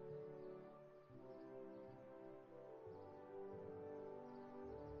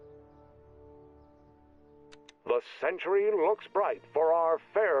 The century looks bright for our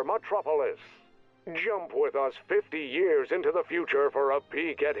fair metropolis. Jump with us 50 years into the future for a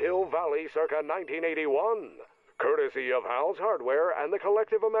peek at Hill Valley circa 1981, courtesy of Hal's Hardware and the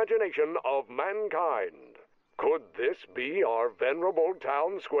collective imagination of mankind. Could this be our venerable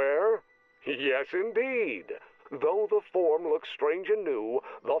town square? Yes, indeed. Though the form looks strange and new,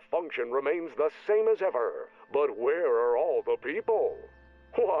 the function remains the same as ever. But where are all the people?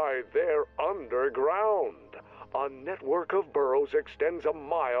 Why, they're underground. A network of burrows extends a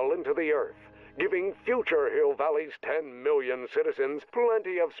mile into the earth, giving future Hill Valley's 10 million citizens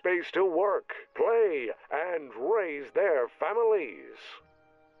plenty of space to work, play, and raise their families.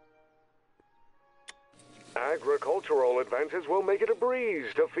 Agricultural advances will make it a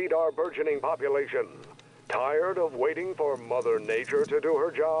breeze to feed our burgeoning population. Tired of waiting for Mother Nature to do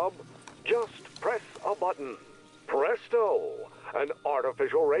her job? Just press a button. Presto! An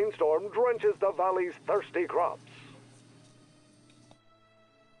artificial rainstorm drenches the valley's thirsty crops.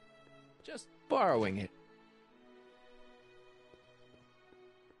 Just borrowing it.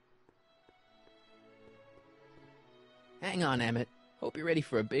 Hang on, Emmett. Hope you're ready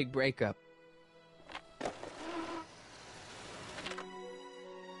for a big breakup.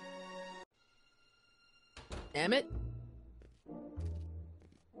 Emmett?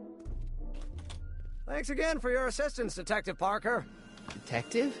 Thanks again for your assistance, Detective Parker.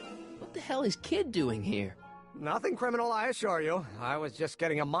 Detective? What the hell is Kid doing here? Nothing criminal, I assure you. I was just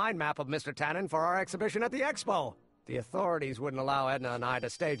getting a mind map of Mr. Tannen for our exhibition at the Expo. The authorities wouldn't allow Edna and I to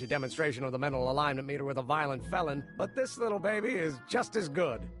stage a demonstration of the mental alignment meter with a violent felon, but this little baby is just as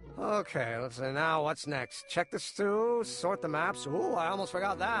good. Okay, let's see, now what's next? Check the stew, sort the maps. Ooh, I almost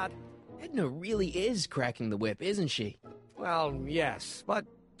forgot that. Edna really is cracking the whip, isn't she? Well, yes, but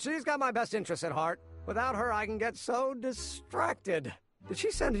she's got my best interests at heart. Without her, I can get so distracted. Did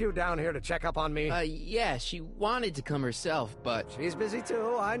she send you down here to check up on me? Yeah, she wanted to come herself, but... She's busy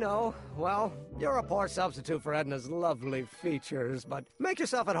too, I know. Well, you're a poor substitute for Edna's lovely features, but make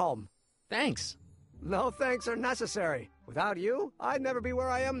yourself at home. Thanks. No thanks are necessary. Without you, I'd never be where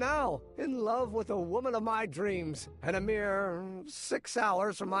I am now. In love with the woman of my dreams. And a mere 6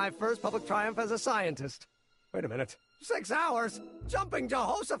 hours from my first public triumph as a scientist. Wait a minute. 6 hours? Jumping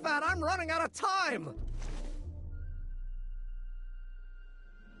Jehoshaphat, I'm running out of time!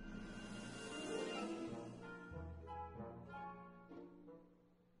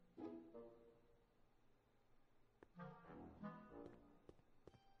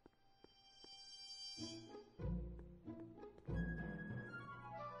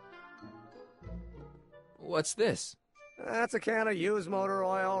 What's this? That's a can of used motor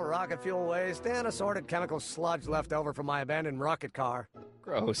oil, rocket fuel waste, and assorted chemical sludge left over from my abandoned rocket car.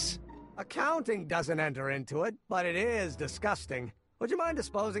 Gross. Accounting doesn't enter into it, but it is disgusting. Would you mind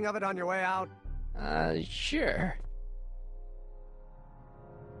disposing of it on your way out? Sure.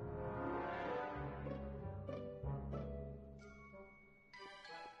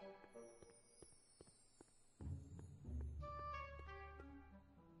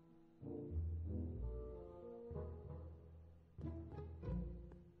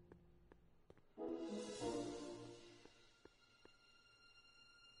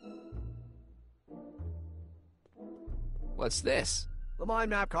 What's this? The mind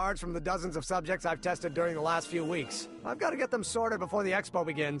map cards from the dozens of subjects I've tested during the last few weeks. I've got to get them sorted before the expo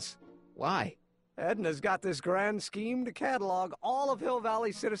begins. Why? Edna's got this grand scheme to catalog all of Hill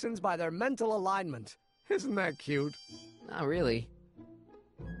Valley citizens by their mental alignment. Isn't that cute? Not really.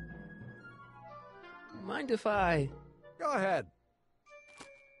 Mind if I... Go ahead.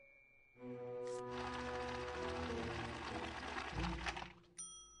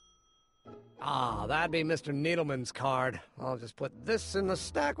 Ah, that'd be Mr. Needleman's card. I'll just put this in the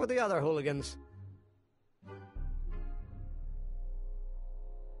stack with the other hooligans.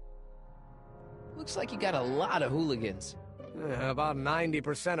 Looks like you got a lot of hooligans. Yeah, about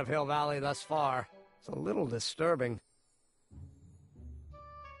 90% of Hill Valley thus far. It's a little disturbing.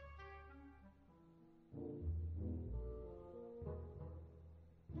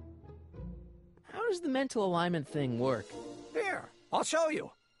 How does the mental alignment thing work? Here, I'll show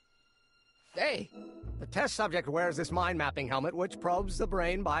you. Hey! The test subject wears this mind mapping helmet, which probes the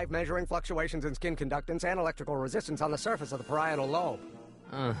brain by measuring fluctuations in skin conductance and electrical resistance on the surface of the parietal lobe.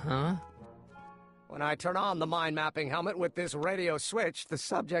 Uh-huh. When I turn on the mind mapping helmet with this radio switch, the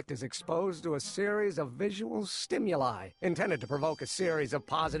subject is exposed to a series of visual stimuli, intended to provoke a series of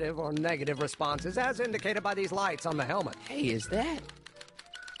positive or negative responses, as indicated by these lights on the helmet. Hey, is that...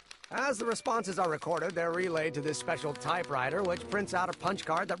 As the responses are recorded, they're relayed to this special typewriter, which prints out a punch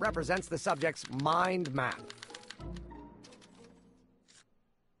card that represents the subject's mind map.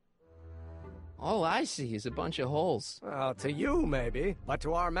 All I see is a bunch of holes. Well, to you, maybe. But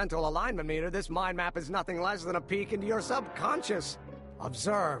to our mental alignment meter, this mind map is nothing less than a peek into your subconscious.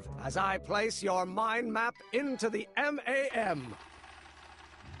 Observe as I place your mind map into the MAM.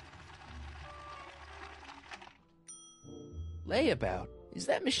 Layabout? Is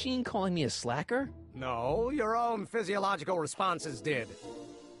that machine calling me a slacker? No, your own physiological responses did.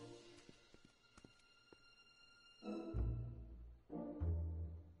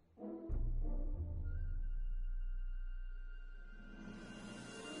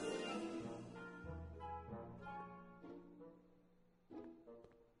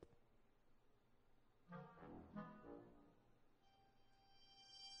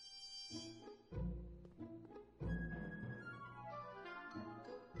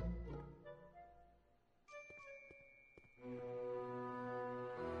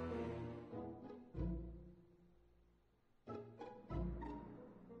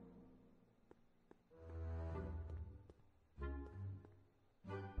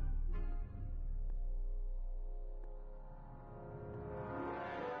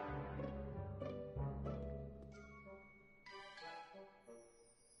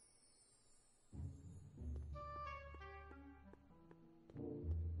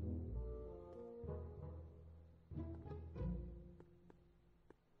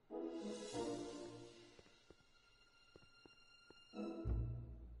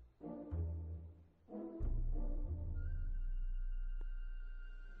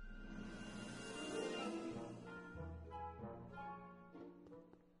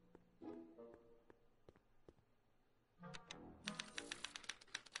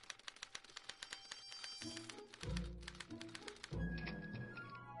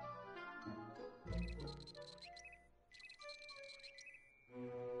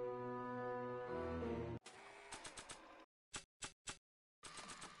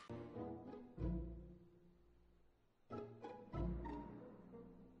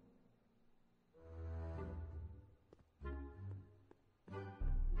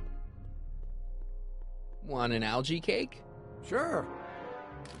 Want an algae cake? Sure.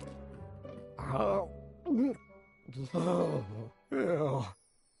 Oh. Ew.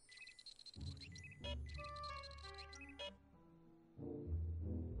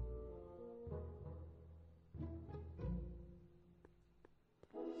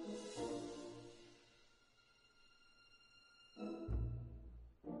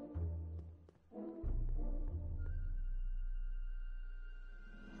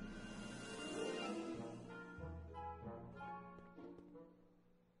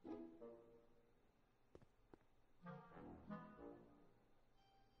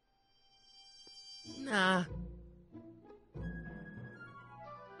 Nah.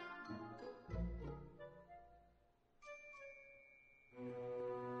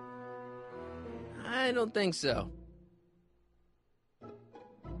 I don't think so.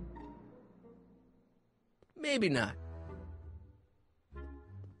 Maybe not.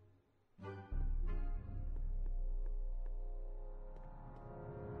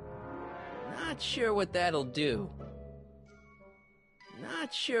 Not sure what that'll do.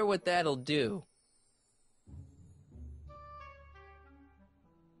 Not sure what that'll do.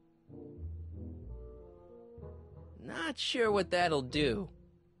 Not sure what that'll do.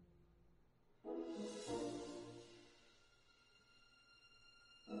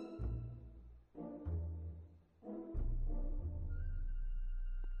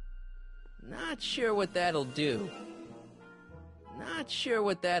 Not sure what that'll do. Not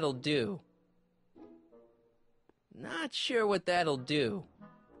sure what that'll do. Not sure what that'll do.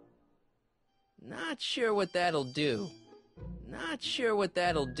 Not sure what that'll do. Not sure what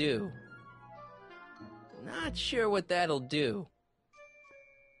that'll do. Not sure what that'll do.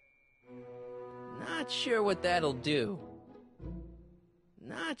 Not sure what that'll do.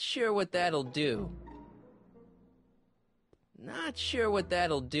 Not sure what that'll do. Not sure what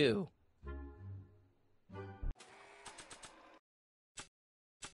that'll do.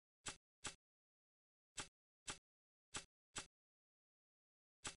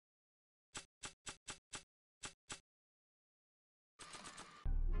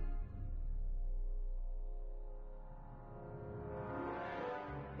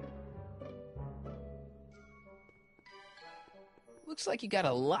 Looks like you got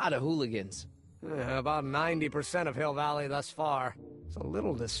a lot of hooligans. About 90% of Hill Valley thus far. It's a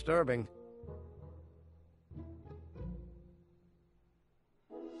little disturbing.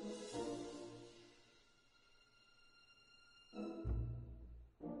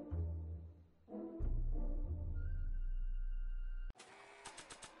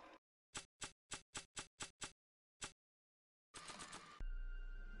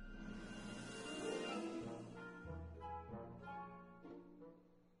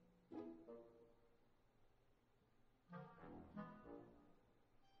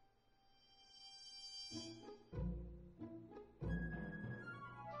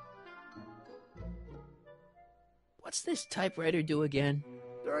 What's this typewriter do again?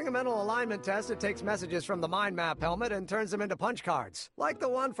 During a mental alignment test, it takes messages from the mind map helmet and turns them into punch cards, like the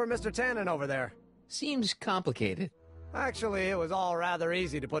one for Mr. Tannen over there. Seems complicated. Actually, it was all rather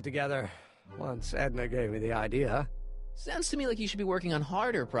easy to put together, once Edna gave me the idea. Sounds to me like you should be working on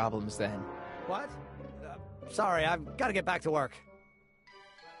harder problems then. What? Sorry, I've got to get back to work.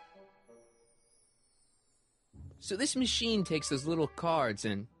 So this machine takes those little cards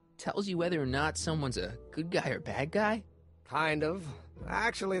and tells you whether or not someone's a good guy or bad guy? Kind of.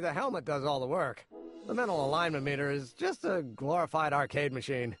 Actually, the helmet does all the work. The mental alignment meter is just a glorified arcade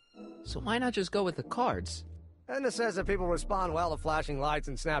machine. So why not just go with the cards? Edna says that people respond well to flashing lights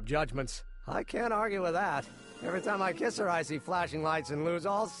and snap judgments. I can't argue with that. Every time I kiss her, I see flashing lights and lose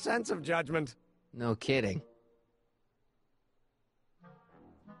all sense of judgment. No kidding.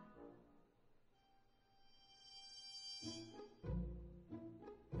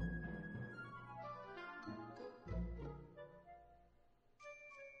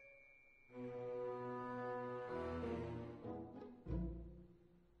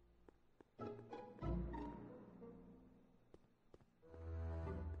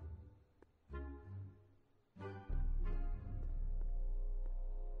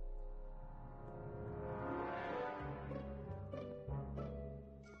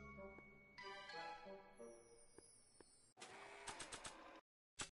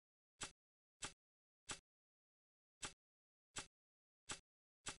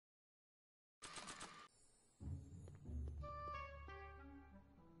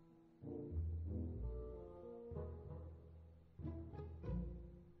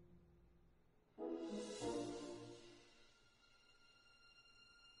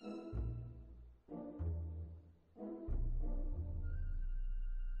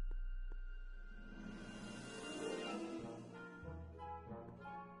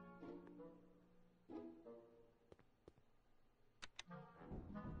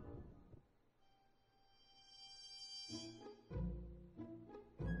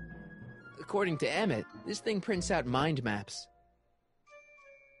 According to Emmett, this thing prints out mind maps.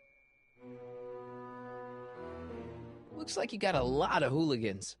 Looks like you got a lot of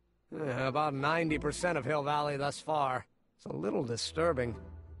hooligans. About 90% of Hill Valley thus far. It's a little disturbing.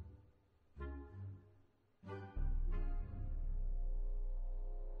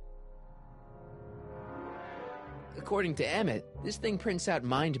 According to Emmett, this thing prints out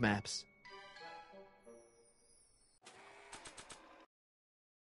mind maps.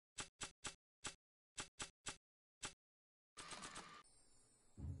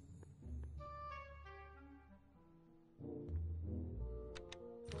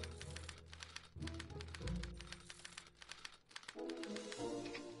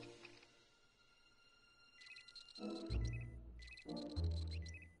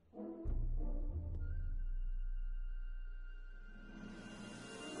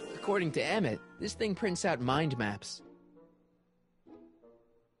 According to Emmett, this thing prints out mind maps.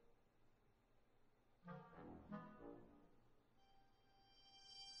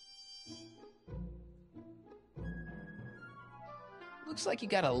 Looks like you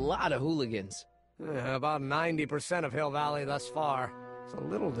got a lot of hooligans. About 90% of Hill Valley thus far. It's a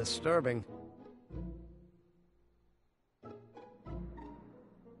little disturbing.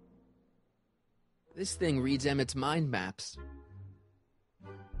 This thing reads Emmett's mind maps.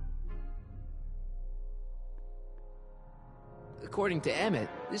 According to Emmett,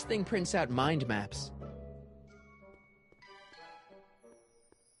 this thing prints out mind maps.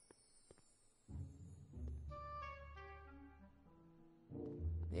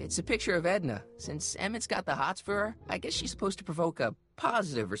 It's a picture of Edna. Since Emmett's got the hots for her, I guess she's supposed to provoke a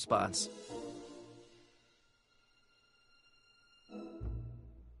positive response.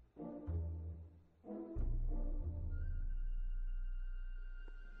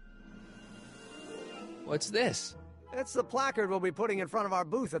 What's this? It's the placard we'll be putting in front of our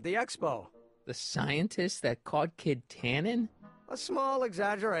booth at the expo. The scientist that caught Kid Tannen? A small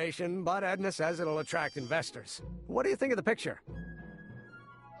exaggeration, but Edna says it'll attract investors. What do you think of the picture?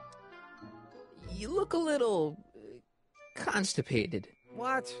 You look a little constipated.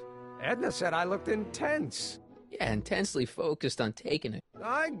 What? Edna said I looked intense. Yeah, intensely focused on taking it.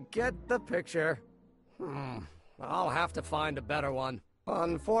 I get the picture. I'll have to find a better one.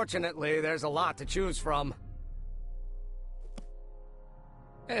 Unfortunately, there's a lot to choose from.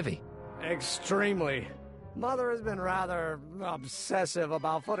 Heavy. Extremely. Mother has been rather obsessive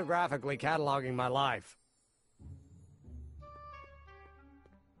about photographically cataloging my life.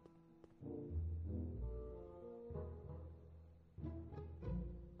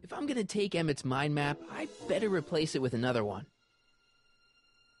 If I'm gonna take Emmett's mind map, I'd better replace it with another one.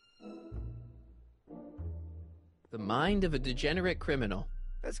 The mind of a degenerate criminal.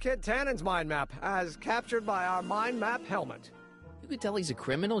 It's Kid Tannen's mind map, as captured by our mind map helmet. You could tell he's a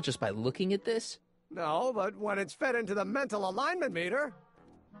criminal just by looking at this? No, but when it's fed into the mental alignment meter...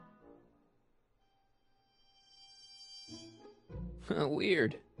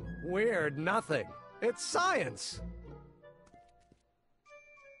 Weird. Weird nothing. It's science.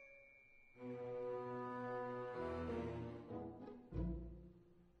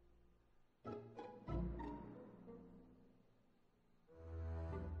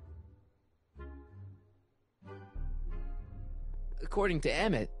 According to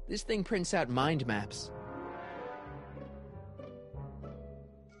Emmett, this thing prints out mind maps.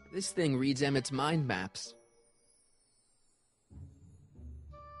 This thing reads Emmett's mind maps.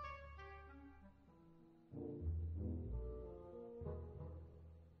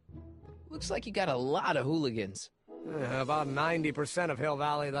 Looks like you got a lot of hooligans. About 90% of Hill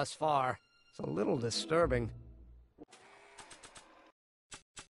Valley thus far. It's a little disturbing.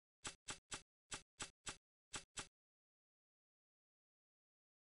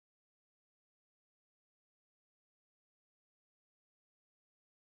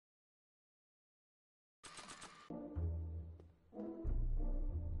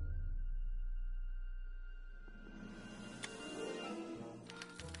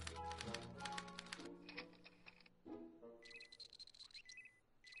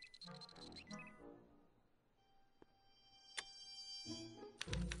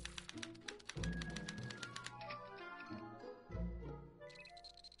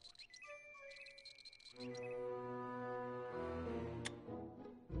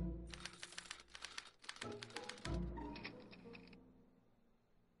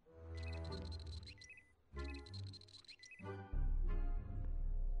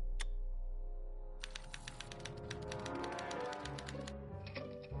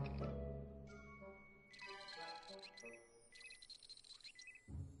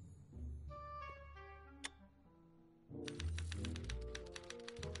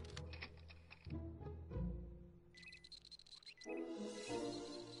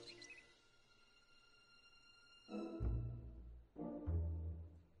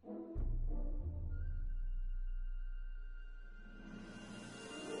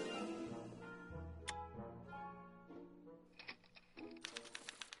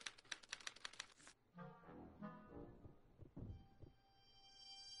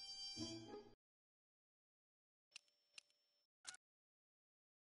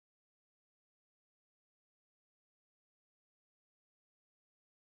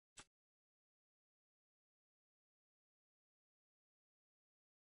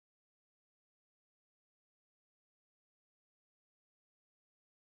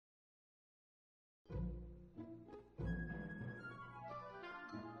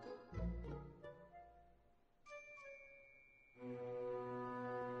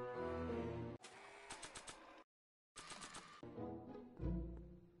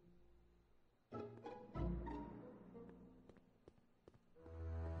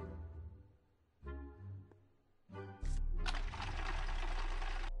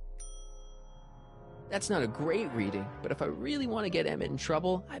 That's not a great reading, but if I really want to get Emmett in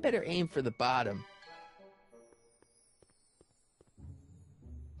trouble, I better aim for the bottom.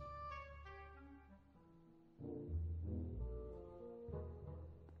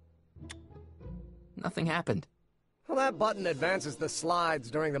 Nothing happened. Well, that button advances the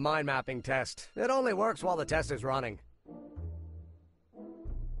slides during the mind mapping test. It only works while the test is running.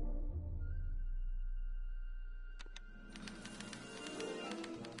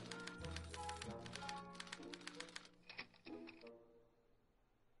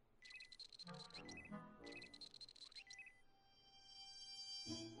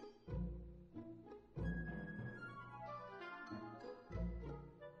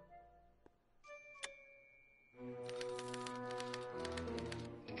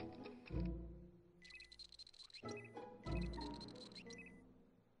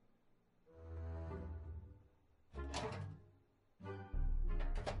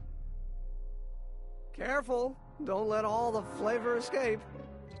 Careful, don't let all the flavor escape.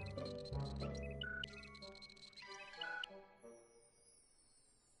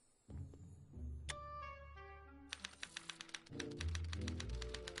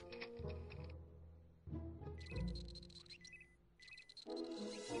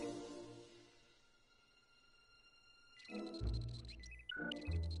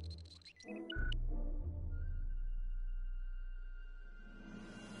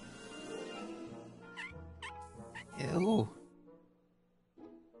 Ew.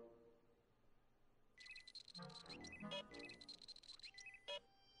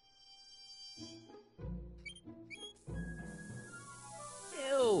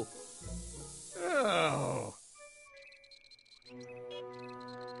 Ew. Oh.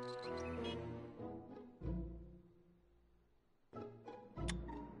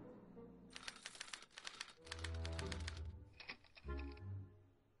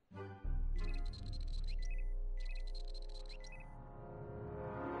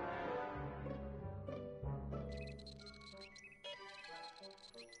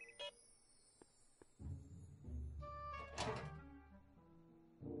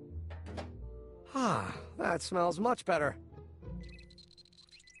 Ah, that smells much better.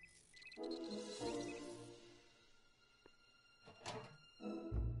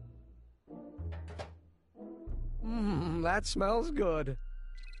 That smells good.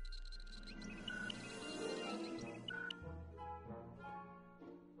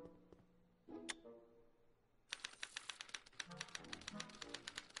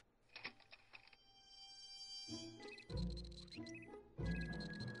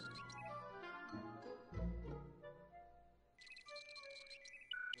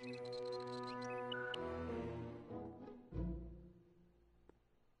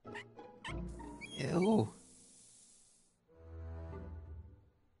 Ew.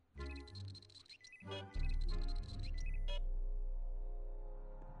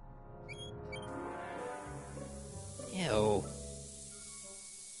 Ew.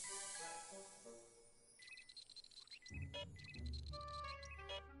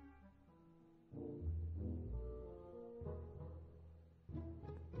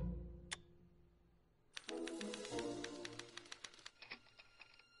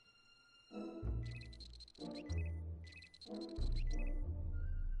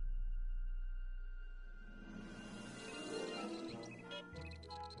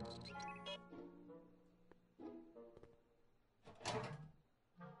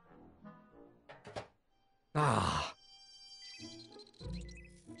 Ah.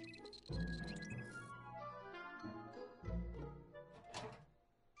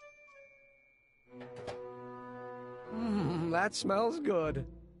 That smells good.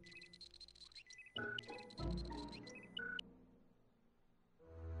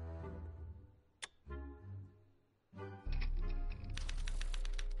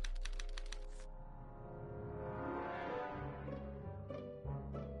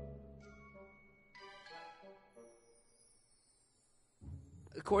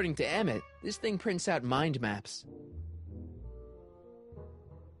 According to Emmett, this thing prints out mind maps.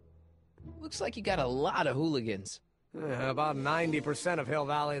 Looks like you got a lot of hooligans. About 90% of Hill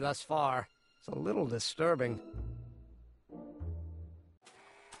Valley thus far. It's a little disturbing.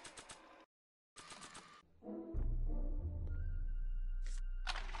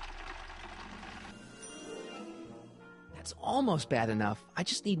 That's almost bad enough. I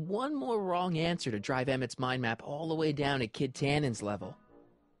just need one more wrong answer to drive Emmett's mind map all the way down to Kid Tannen's level.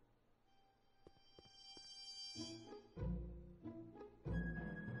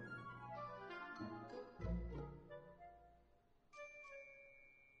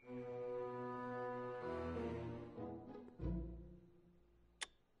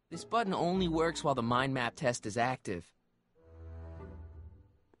 This button only works while the mind map test is active.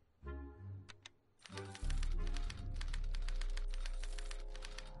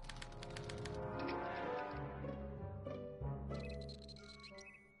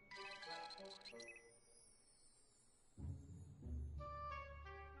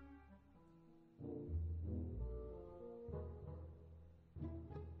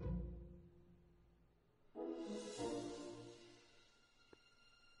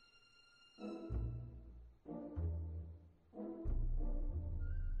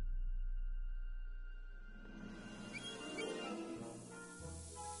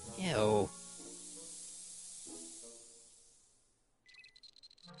 Ew.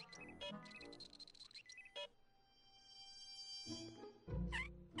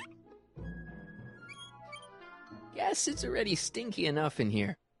 Guess it's already stinky enough in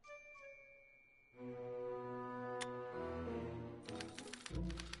here.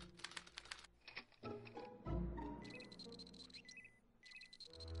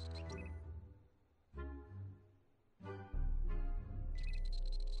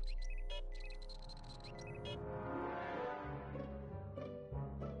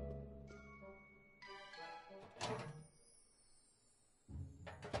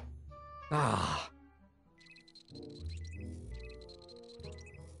 Ah.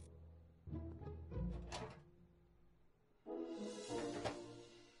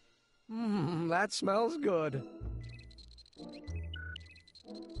 That smells good.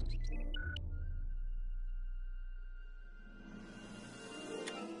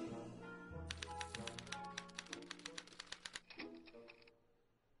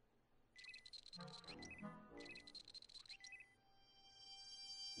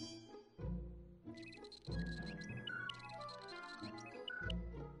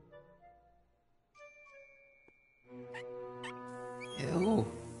 Ew.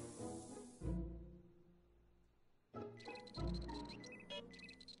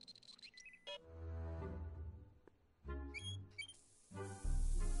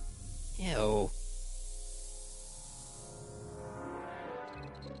 Ew.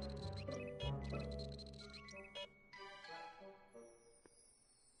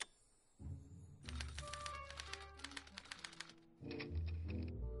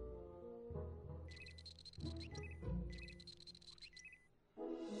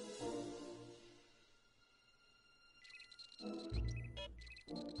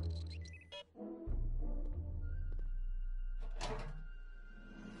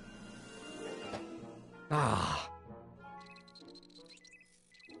 Ah.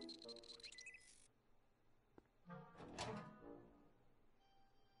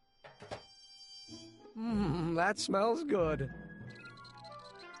 That smells good.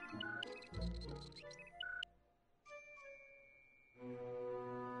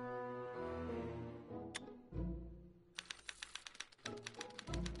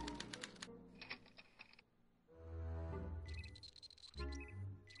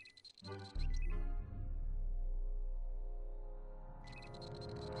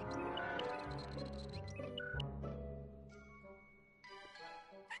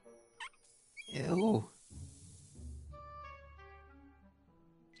 Ew.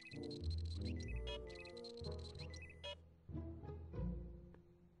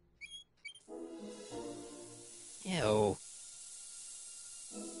 Ew.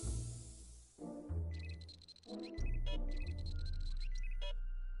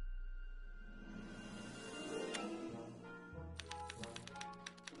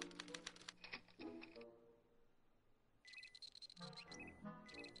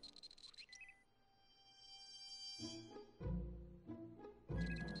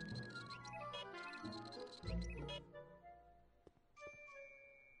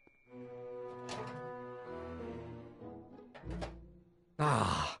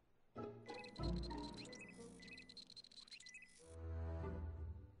 Ah.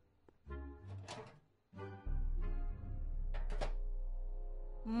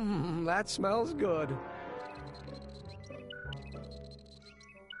 That smells good.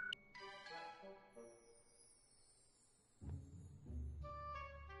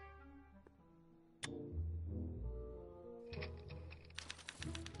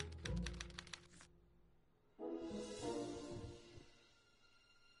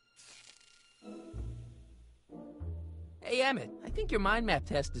 Hey, Emmett, I think your mind map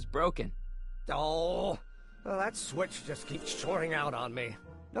test is broken. Oh, well, that switch just keeps shorting out on me.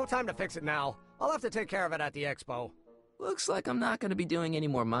 No time to fix it now. I'll have to take care of it at the expo. Looks like I'm not going to be doing any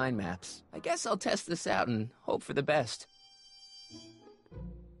more mind maps. I guess I'll test this out and hope for the best.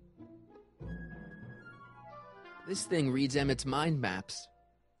 This thing reads Emmett's mind maps.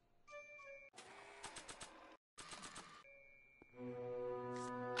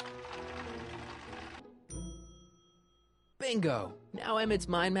 Bingo! Now Emmett's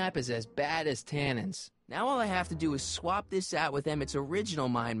mind map is as bad as Tannen's. Now all I have to do is swap this out with Emmett's original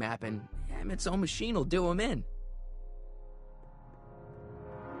mind map, and Emmett's own machine will do him in.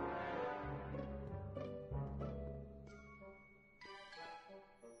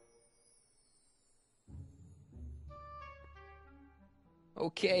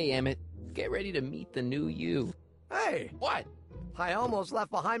 Okay, Emmett. Get ready to meet the new you. Hey! What? I almost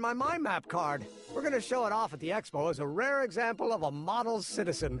left behind my mind map card. We're gonna show it off at the expo as a rare example of a model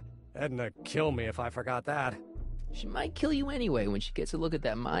citizen. Edna kill me if I forgot that. She might kill you anyway when she gets a look at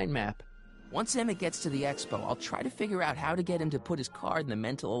that mind map. Once Emmett gets to the expo, I'll try to figure out how to get him to put his card in the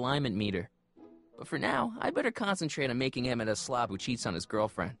mental alignment meter. But for now, I better concentrate on making Emmett a slob who cheats on his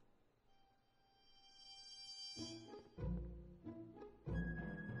girlfriend.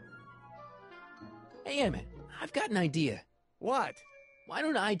 Hey, Emmett, I've got an idea. What? Why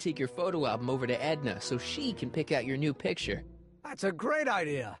don't I take your photo album over to Edna so she can pick out your new picture? That's a great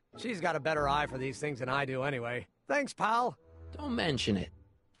idea. She's got a better eye for these things than I do anyway. Thanks, pal. Don't mention it.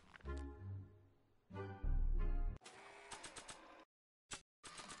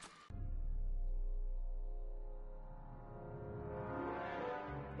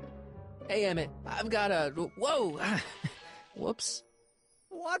 Hey, Emmett, I've got a... Whoa! Whoops.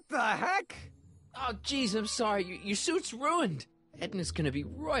 What the heck? Oh, jeez, I'm sorry. Your suit's ruined. Edna's gonna be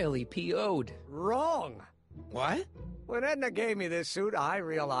royally PO'd. Wrong. What? When Edna gave me this suit, I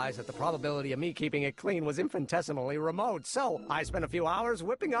realized that the probability of me keeping it clean was infinitesimally remote, so I spent a few hours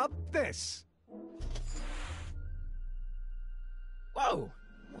whipping up this. Whoa!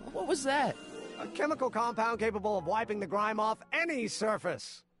 What was that? A chemical compound capable of wiping the grime off any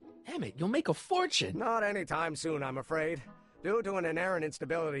surface. Emmett, you'll make a fortune. Not anytime soon, I'm afraid. Due to an inherent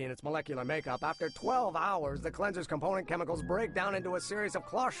instability in its molecular makeup, after 12 hours, the cleanser's component chemicals break down into a series of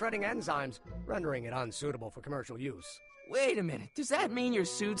cloth-shredding enzymes, rendering it unsuitable for commercial use. Wait a minute, does that mean your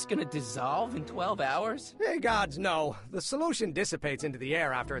suit's gonna dissolve in 12 hours? Hey, gods, no. The solution dissipates into the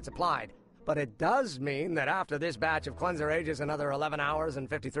air after it's applied. But it does mean that after this batch of cleanser ages another 11 hours and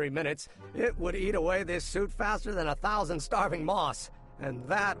 53 minutes, it would eat away this suit faster than 1,000 starving moths. And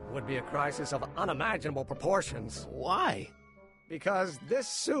that would be a crisis of unimaginable proportions. Why? Because this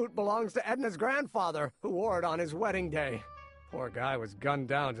suit belongs to Edna's grandfather, who wore it on his wedding day. Poor guy was gunned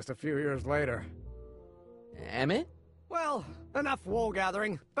down just a few years later. Emmett? Well, enough wool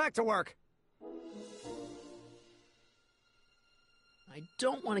gathering. Back to work. I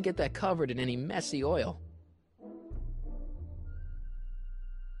don't want to get that covered in any messy oil.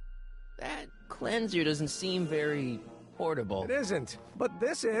 That cleanser doesn't seem very portable. It isn't, but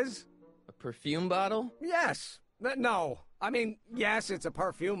this is. A perfume bottle? Yes. No. I mean, yes, it's a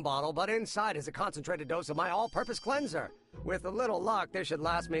perfume bottle, but inside is a concentrated dose of my all-purpose cleanser. With a little luck, this should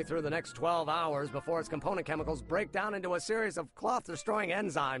last me through the next 12 hours before its component chemicals break down into a series of cloth-destroying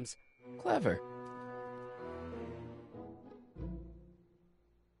enzymes. Clever.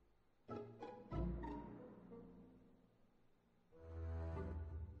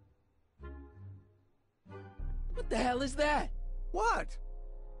 What the hell is that? What?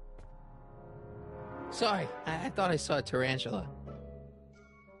 Sorry, I thought I saw a tarantula.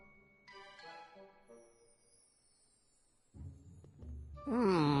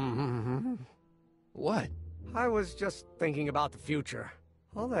 What? I was just thinking about the future.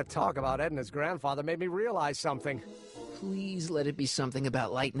 All that talk about Edna's grandfather made me realize something. Please let it be something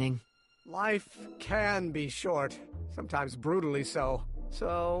about lightning. Life can be short, sometimes brutally so.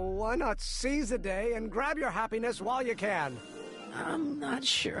 So why not seize the day and grab your happiness while you can? I'm not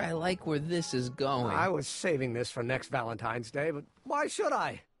sure I like where this is going. I was saving this for next Valentine's Day, but why should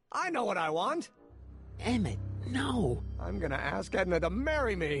I? I know what I want. Emmett, no. I'm gonna ask Edna to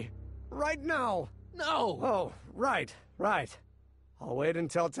marry me. Right now. No. Oh, right. I'll wait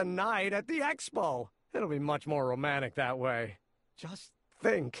until tonight at the expo. It'll be much more romantic that way. Just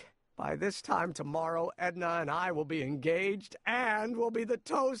think. By this time tomorrow, Edna and I will be engaged and will be the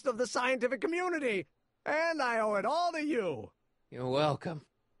toast of the scientific community. And I owe it all to you. You're welcome.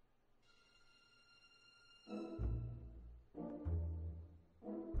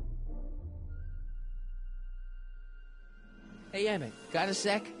 Hey, Emmett, got a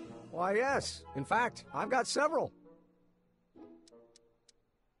sec? Why, yes. In fact, I've got several.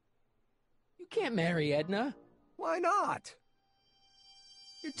 You can't marry Edna. Why not?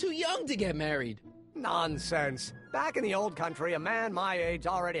 You're too young to get married. Nonsense. Back in the old country, a man my age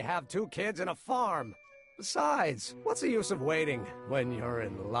already have 2 kids and a farm. Besides, what's the use of waiting when you're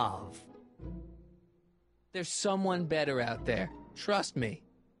in love? There's someone better out there. Trust me.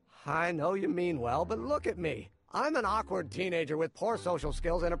 I know you mean well, but look at me. I'm an awkward teenager with poor social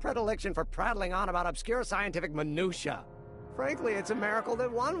skills and a predilection for prattling on about obscure scientific minutiae. Frankly, it's a miracle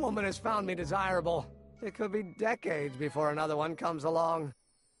that one woman has found me desirable. It could be decades before another one comes along.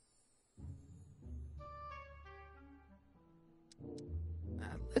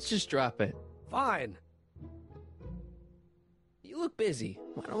 Let's just drop it. Fine. You look busy.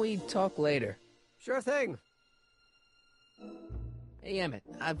 Why don't we talk later? Sure thing. Hey, Emmett,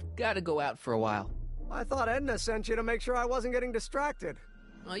 I've got to go out for a while. I thought Edna sent you to make sure I wasn't getting distracted.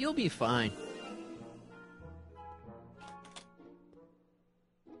 Oh, you'll be fine.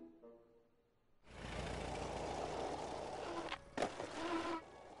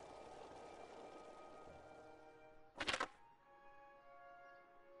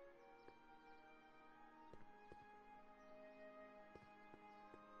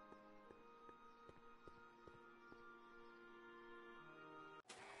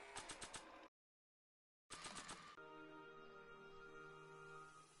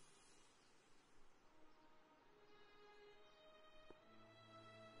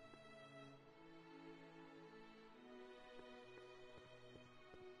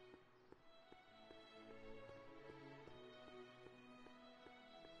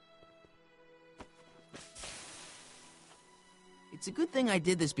 It's a good thing I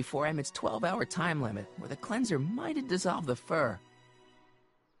did this before Emmett's 12-hour time limit, where the cleanser might have dissolved the fur.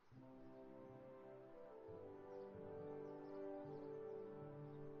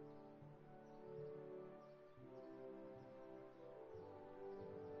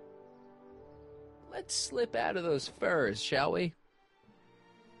 Let's slip out of those furs, shall we?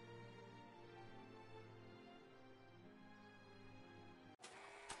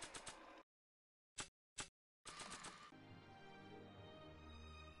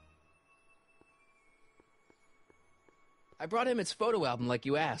 I brought Emmett's photo album like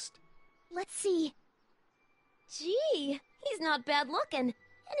you asked. Let's see. Gee, he's not bad looking.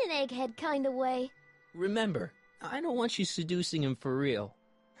 In an egghead kind of way. Remember, I don't want you seducing him for real.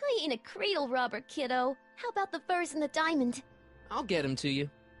 I ain't a cradle robber, kiddo. How about the furs and the diamond? I'll get him to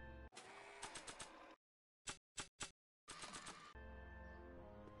you.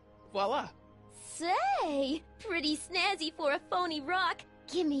 Voila! Say, pretty snazzy for a phony rock.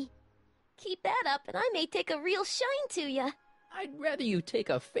 Gimme. Keep that up and I may take a real shine to ya. I'd rather you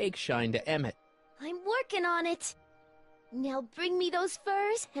take a fake shine to Emmett. I'm working on it. Now bring me those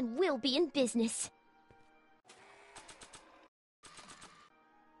furs and we'll be in business.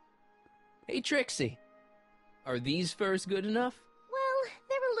 Hey, Trixie. Are these furs good enough? Well,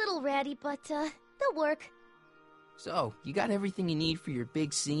 they're a little ratty, but, they'll work. So, you got everything you need for your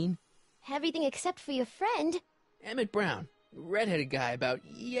big scene? Everything except for your friend. Emmett Brown, redheaded guy about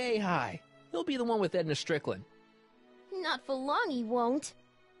yay high. He'll be the one with Edna Strickland. Not for long, he won't.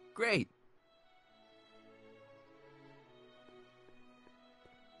 Great.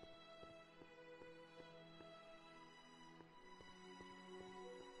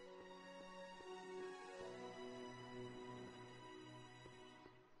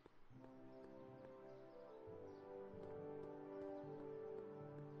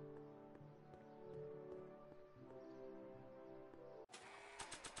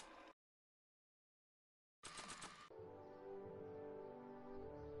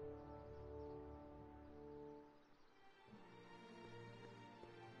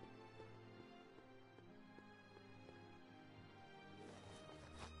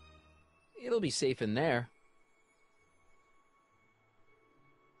 It'll be safe in there.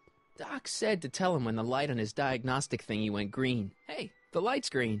 Doc said to tell him when the light on his diagnostic thingy went green. Hey, the light's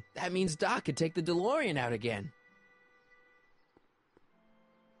green. That means Doc could take the DeLorean out again.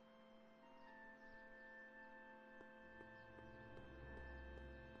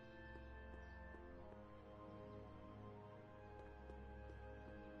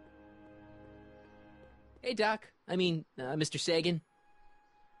 Hey, Doc. Mr. Sagan.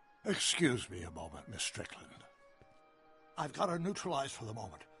 Excuse me a moment, Miss Strickland. I've got her neutralized for the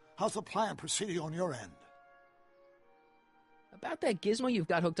moment. How's the plan proceeding on your end? About that gizmo you've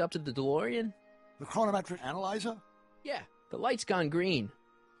got hooked up to the DeLorean? The chronometric analyzer? Yeah, the light's gone green.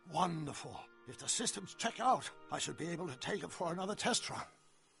 Wonderful. If the systems check out, I should be able to take it for another test run.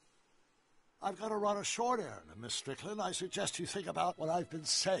 I've got to run a short errand, and Miss Strickland, I suggest you think about what I've been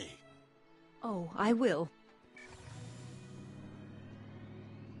saying. Oh, I will.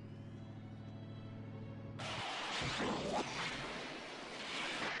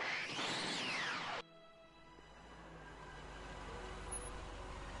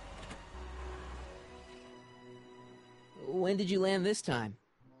 When did you land this time?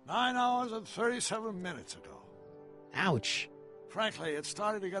 9 hours and 37 minutes ago. Ouch. Frankly, it's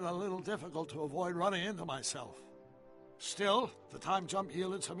starting to get a little difficult to avoid running into myself. Still, the time jump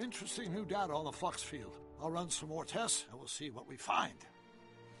yielded some interesting new data on the flux field. I'll run some more tests, and we'll see what we find.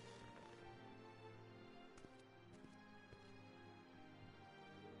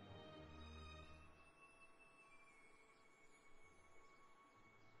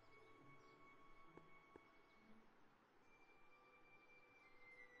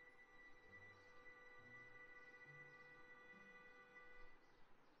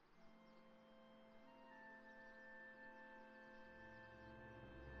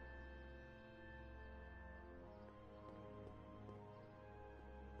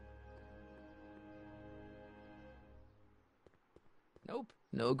 Nope,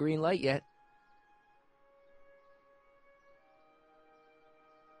 no green light yet.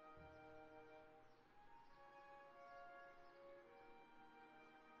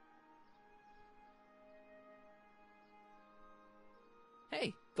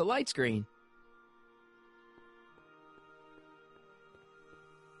 Hey, the light's green.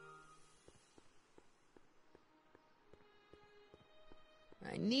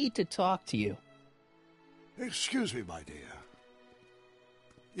 I need to talk to you. Excuse me, my dear.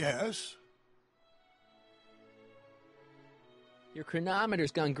 Yes? Your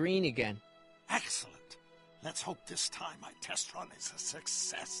chronometer's gone green again. Excellent. Let's hope this time my test run is a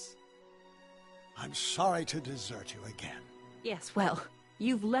success. I'm sorry to desert you again. Yes, well,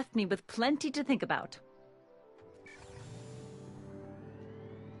 you've left me with plenty to think about.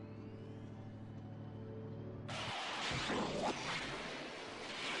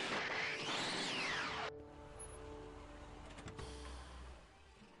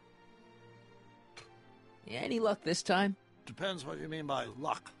 Any luck this time? Depends what you mean by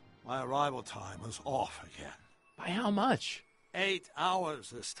luck. My arrival time was off again. By how much? 8 hours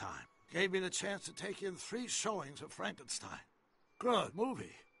this time. Gave me the chance to take in 3 showings of Frankenstein. Good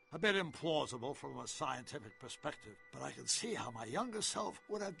movie. A bit implausible from a scientific perspective, but I can see how my younger self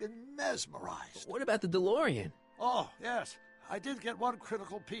would have been mesmerized. What about the DeLorean? Oh, yes. I did get one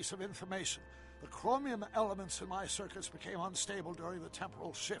critical piece of information. The chromium elements in my circuits became unstable during the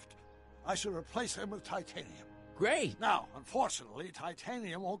temporal shift. I should replace them with titanium. Great. Now, unfortunately,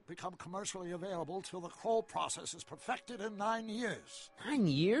 titanium won't become commercially available till the Kroll process is perfected in 9 years. 9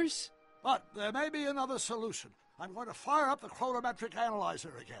 years? But there may be another solution. I'm going to fire up the chronometric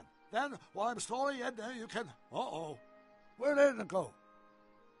analyzer again. Then, while I'm stalling Edna, you can... Uh-oh. Where did Edna go?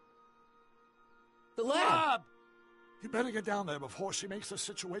 The lab! You better get down there before she makes the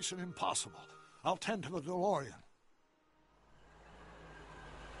situation impossible. I'll tend to the DeLorean.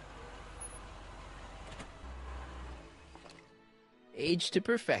 Age to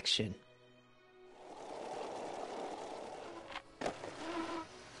perfection.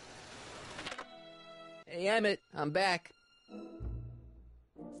 Hey, Emmett, I'm back.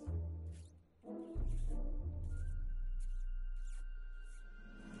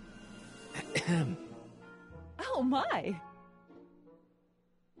 Oh, my.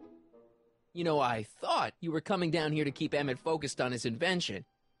 You know, I thought you were coming down here to keep Emmett focused on his invention.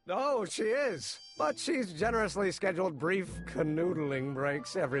 Oh, she is. But she's generously scheduled brief canoodling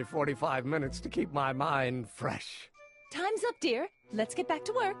breaks every 45 minutes to keep my mind fresh. Time's up, dear. Let's get back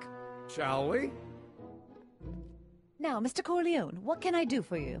to work. Shall we? Now, Mr. Corleone, what can I do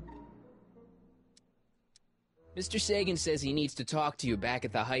for you? Mr. Sagan says he needs to talk to you back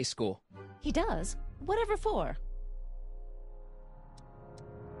at the high school. He does? Whatever for?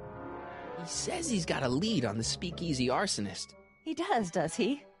 He says he's got a lead on the speakeasy arsonist. He does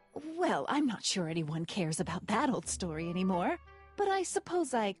he? Well, I'm not sure anyone cares about that old story anymore. But I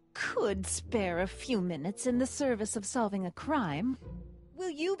suppose I could spare a few minutes in the service of solving a crime. Will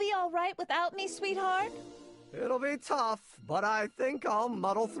you be all right without me, sweetheart? It'll be tough, but I think I'll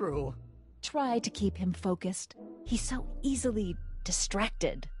muddle through. Try to keep him focused. He's so easily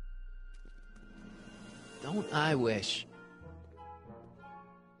distracted. Don't I wish?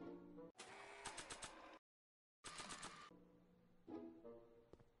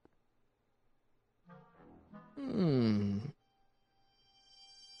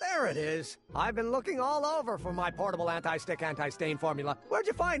 There it is. I've been looking all over for my portable anti-stick, anti-stain formula. Where'd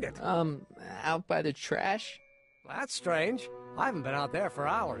you find it? Out by the trash? That's strange. I haven't been out there for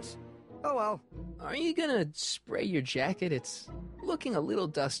hours. Oh well. Are you gonna spray your jacket? It's looking a little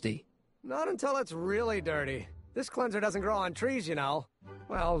dusty. Not until it's really dirty. This cleanser doesn't grow on trees, you know.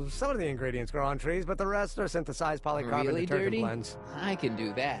 Well, some of the ingredients grow on trees, but the rest are synthesized polycarbonate really detergent dirty? blends. I can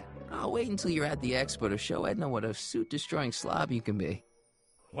do that. I'll wait until you're at the expo to show Edna what a suit-destroying slob you can be.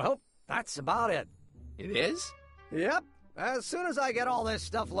 Well, that's about it. It is? Yep. As soon as I get all this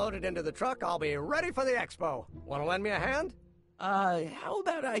stuff loaded into the truck, I'll be ready for the expo. Want to lend me a hand? How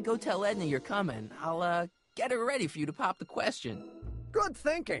about I go tell Edna you're coming? I'll, get her ready for you to pop the question. Good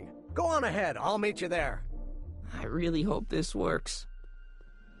thinking. Go on ahead. I'll meet you there. I really hope this works.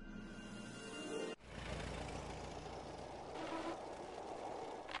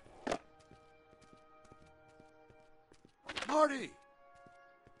 Marty!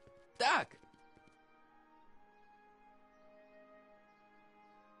 Doc!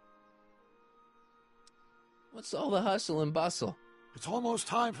 What's all the hustle and bustle? It's almost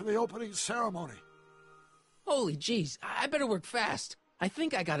time for the opening ceremony. Holy jeez, I better work fast. I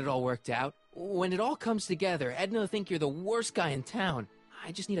think I got it all worked out. When it all comes together, Edna will think you're the worst guy in town.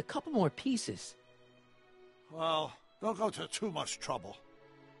 I just need a couple more pieces. Well, don't go to too much trouble.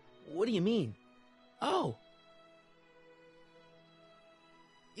 What do you mean? Oh.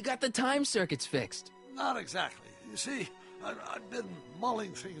 You got the time circuits fixed. Not exactly. You see, I've been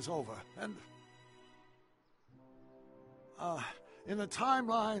mulling things over, and... in the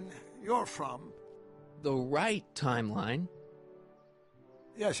timeline you're from... The right timeline?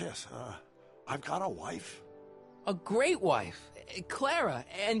 Yes, I've got a wife. A great wife. Clara,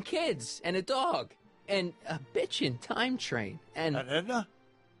 and kids, and a dog, and a bitchin' time train, and... And Edna?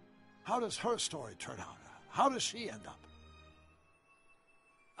 How does her story turn out? How does she end up?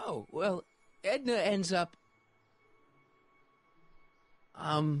 Oh, well, Edna ends up...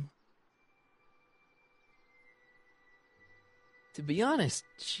 To be honest,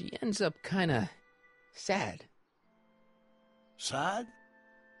 she ends up kinda sad. Sad?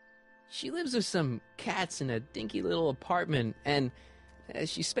 She lives with some cats in a dinky little apartment, and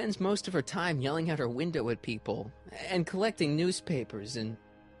she spends most of her time yelling out her window at people, and collecting newspapers, and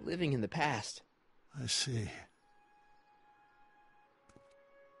living in the past. I see.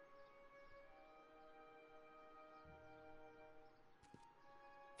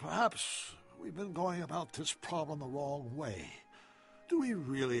 Perhaps we've been going about this problem the wrong way. Do we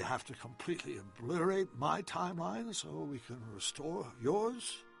really have to completely obliterate my timeline so we can restore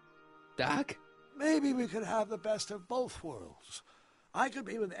yours? Doc? Maybe we could have the best of both worlds. I could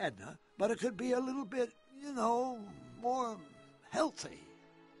be with Edna, but it could be a little bit, more healthy.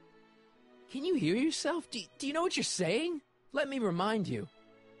 Can you hear yourself? Do you know what you're saying? Let me remind you.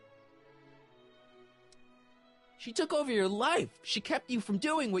 She took over your life. She kept you from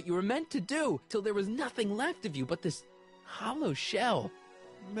doing what you were meant to do, till there was nothing left of you but this hollow shell.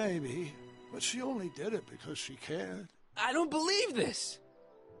 Maybe, but she only did it because she cared. I don't believe this.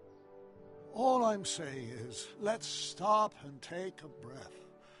 All I'm saying is, let's stop and take a breath.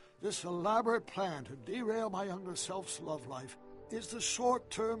 This elaborate plan to derail my younger self's love life, is the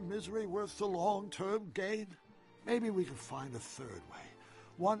short-term misery worth the long-term gain? Maybe we could find a third way,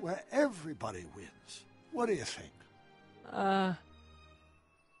 one where everybody wins. What do you think?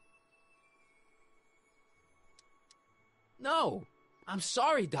 No. I'm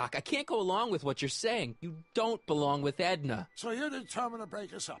sorry, Doc. I can't go along with what you're saying. You don't belong with Edna. So you're determined to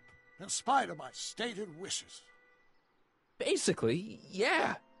break us up, in spite of my stated wishes? Basically,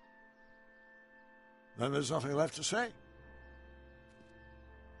 yeah. Then there's nothing left to say.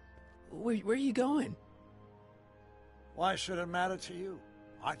 Where are you going? Why should it matter to you?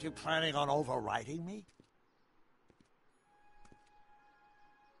 Aren't you planning on overriding me?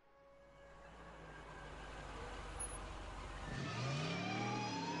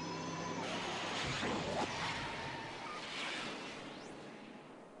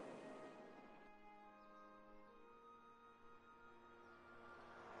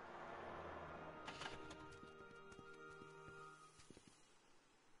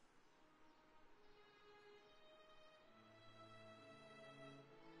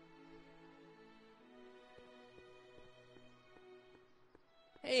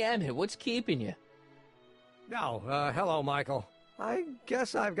 Hey, Emmett, what's keeping you? Hello, Michael. I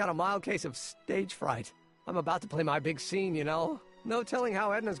guess I've got a mild case of stage fright. I'm about to play my big scene, No telling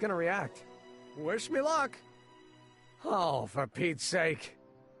how Edna's gonna react. Wish me luck. Oh, for Pete's sake.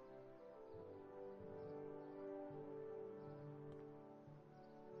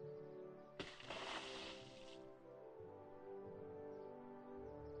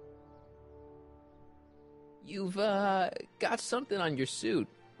 You've, got something on your suit.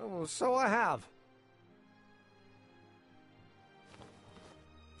 Oh, so I have.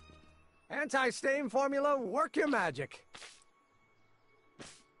 Anti-stain formula, work your magic.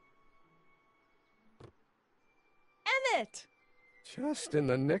 Emmett! Just in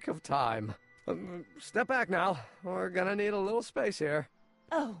the nick of time. Step back now. We're gonna need a little space here.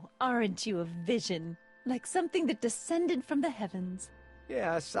 Oh, aren't you a vision? Like something that descended from the heavens.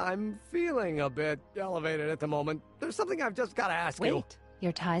 Yes, I'm feeling a bit elevated at the moment. There's something I've just gotta ask you. Wait,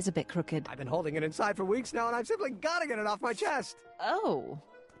 your tie's a bit crooked. I've been holding it inside for weeks now, and I've simply gotta get it off my chest. Oh.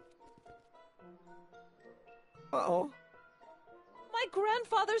 Uh-oh. My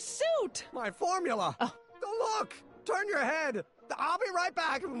grandfather's suit! My formula! Oh. Don't Look! Turn your head! I'll be right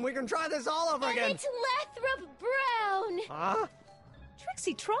back and we can try this all over And again. it's Lathrop Brown! Huh?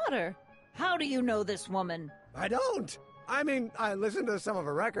 Trixie Trotter, how do you know this woman? I don't. I mean, I listened to some of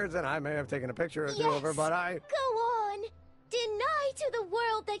her records and I may have taken a picture or two of her, but I... Go on. Deny to the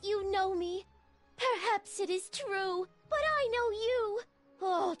world that you know me. Perhaps it is true, but I know you.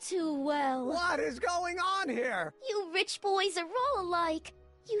 Oh, too well. What is going on here? You rich boys are all alike.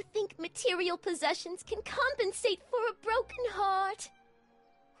 You think material possessions can compensate for a broken heart.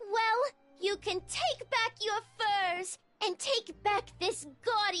 Well, you can take back your furs and take back this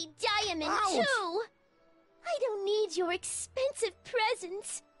gaudy diamond, Ouch. too. I don't need your expensive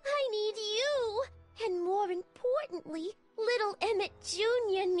presents. I need you. And more importantly, little Emmett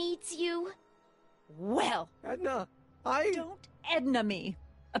Jr. needs you. Well, Edna, Don't Edna me.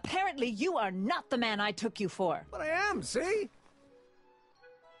 Apparently you are not the man I took you for. But I am, see?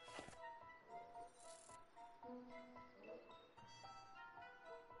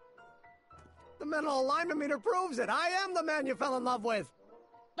 The mental alignment meter proves it. I am the man you fell in love with.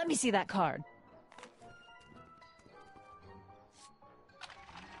 Let me see that card.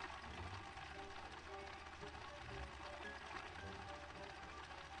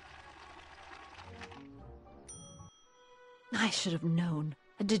 I should have known.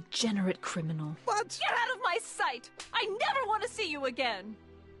 A degenerate criminal. What? Get out of my sight! I never want to see you again!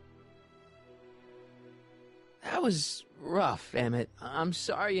 That was rough, Emmett. I'm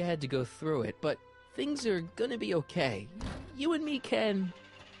sorry you had to go through it, but things are gonna be okay. You and me can...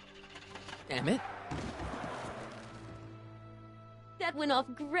 Emmett? That went off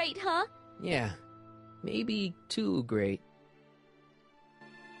great, huh? Yeah. Maybe too great.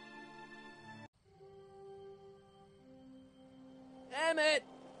 Emmett!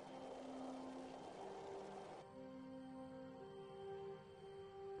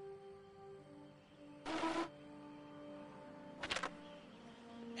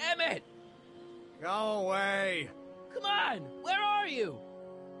 Emmett! Go away. Come on! Where are you?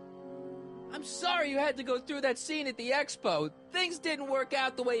 I'm sorry you had to go through that scene at the expo. Things didn't work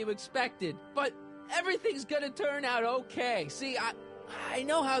out the way you expected, but everything's gonna turn out okay. See, I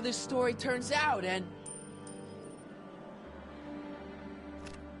know how this story turns out, and...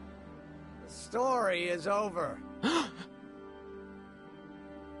 The story is over.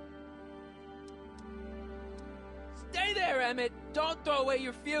 Stay there, Emmett! Don't throw away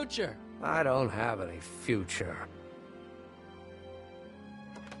your future! I don't have any future.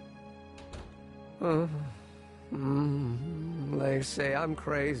 They say I'm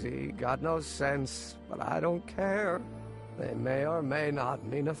crazy, got no sense, but I don't care. They may or may not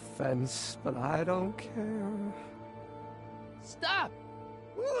mean offense, but I don't care. Stop!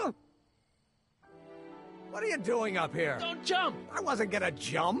 What are you doing up here? Don't jump! I wasn't gonna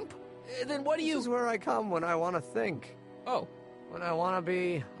jump. Then what do you... This is where I come when I want to think. Oh. When I want to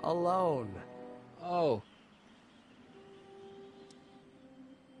be alone. Oh.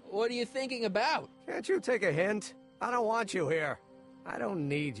 What are you thinking about? Can't you take a hint? I don't want you here. I don't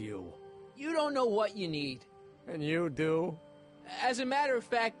need you. You don't know what you need. And you do? As a matter of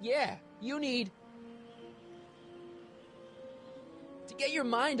fact, yeah. You need... to get your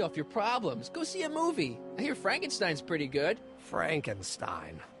mind off your problems. Go see a movie. I hear Frankenstein's pretty good.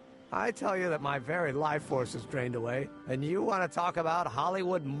 Frankenstein. I tell you that my very life force is drained away, and you want to talk about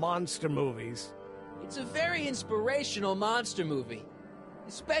Hollywood monster movies. It's a very inspirational monster movie.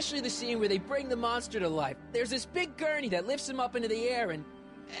 Especially the scene where they bring the monster to life. There's this big gurney that lifts him up into the air, and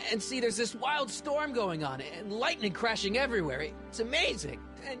see, there's this wild storm going on, and lightning crashing everywhere. It's amazing.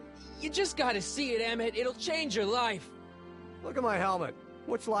 And you just gotta see it, Emmett. It'll change your life. Look at my helmet.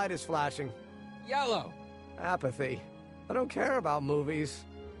 Which light is flashing? Yellow. Apathy. I don't care about movies.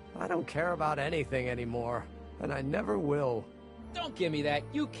 I don't care about anything anymore, and I never will. Don't give me that.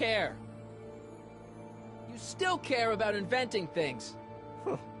 You care. You still care about inventing things.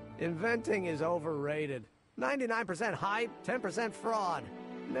 Inventing is overrated. 99% hype, 10% fraud.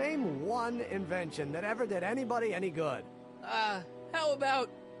 Name one invention that ever did anybody any good. How about...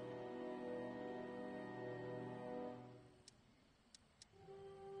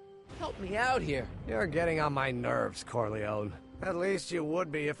 help me out here. You're getting on my nerves, Corleone. At least you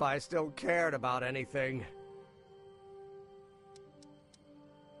would be if I still cared about anything.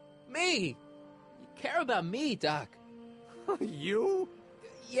 Me? You care about me, Doc. You?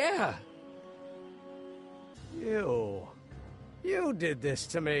 Yeah. You did this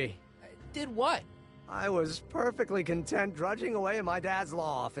to me. Did what? I was perfectly content drudging away in my dad's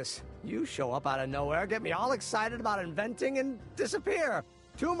law office. You show up out of nowhere, get me all excited about inventing, and disappear.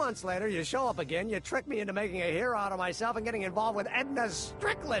 2 months later, you show up again, you trick me into making a hero out of myself and getting involved with Edna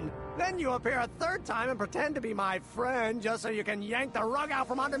Strickland. Then you appear a third time and pretend to be my friend just so you can yank the rug out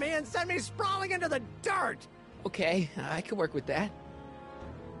from under me and send me sprawling into the dirt. Okay, I can work with that.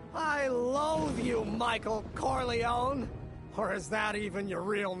 I loathe you, Michael Corleone. Or is that even your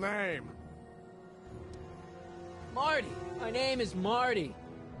real name? Marty. My name is Marty.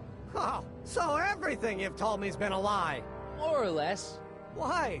 Oh, so everything you've told me's been a lie. More or less.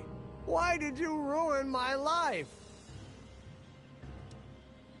 Why? Why did you ruin my life?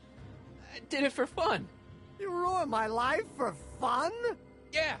 I did it for fun. You ruined my life for fun?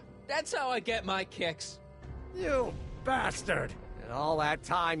 Yeah, that's how I get my kicks. You bastard. And all that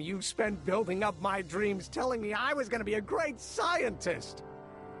time you spent building up my dreams, telling me I was going to be a great scientist.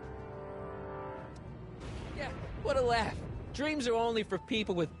 Yeah, what a laugh. Dreams are only for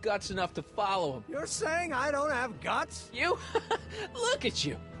people with guts enough to follow them. You're saying I don't have guts? You? Look at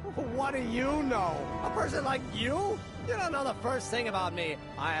you. What do you know? A person like you? You don't know the first thing about me.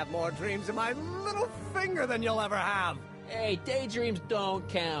 I have more dreams in my little finger than you'll ever have. Hey, daydreams don't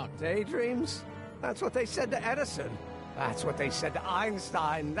count. Daydreams? That's what they said to Edison. That's what they said to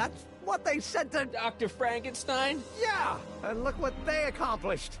Einstein. That's what they said to Dr. Frankenstein? Yeah, and look what they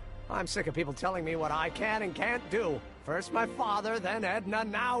accomplished. I'm sick of people telling me what I can and can't do. First my father, then Edna,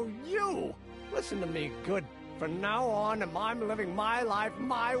 now you. Listen to me, good. From now on, I'm living my life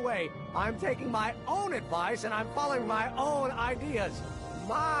my way. I'm taking my own advice and I'm following my own ideas.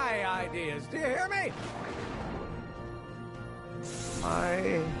 My ideas. Do you hear me?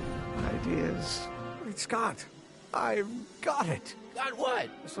 My ideas. Great Scott. I've got it. Got what?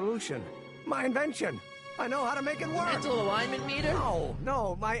 A solution. My invention. I know how to make it work. Mental alignment meter?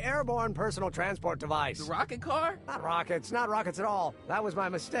 No, my airborne personal transport device. The rocket car? Not rockets at all. That was my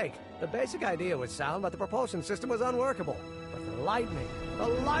mistake. The basic idea was sound, but the propulsion system was unworkable. But the lightning!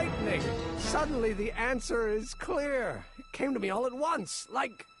 Suddenly the answer is clear. It came to me all at once,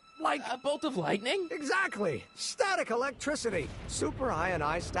 like a bolt of lightning? Exactly! Static electricity! Super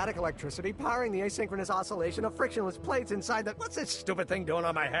ionized static electricity powering the asynchronous oscillation of frictionless plates inside the... What's this stupid thing doing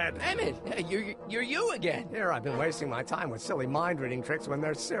on my head? Emmett, you're you again. Here I've been wasting my time with silly mind-reading tricks when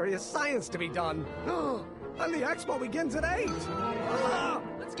there's serious science to be done. And the expo begins at 8!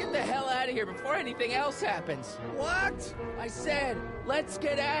 Let's get the hell out of here before anything else happens. What? I said, let's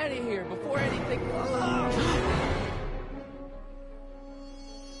get out of here before anything...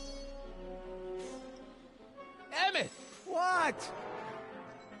 Emmett! What?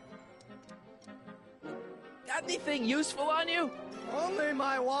 Got anything useful on you? Only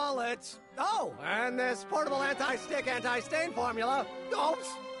my wallet. Oh, and this portable anti-stick, anti-stain formula. Oops!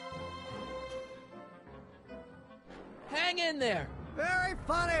 Hang in there. Very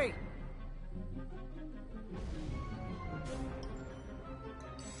funny.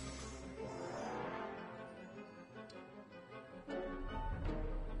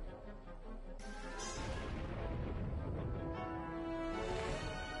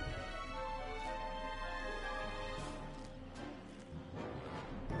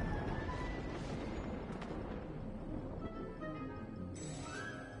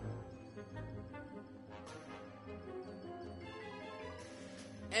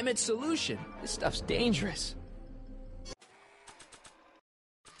 Emmett's solution. This stuff's dangerous.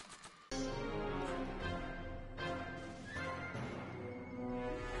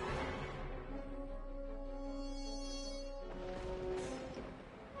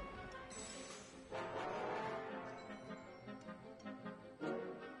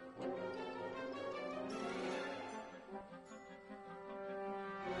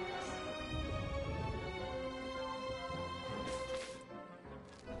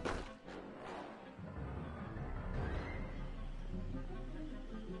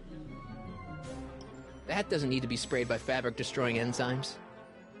 That doesn't need to be sprayed by fabric-destroying enzymes.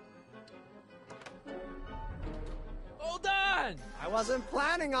 Hold on! I wasn't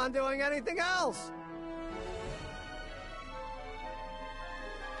planning on doing anything else.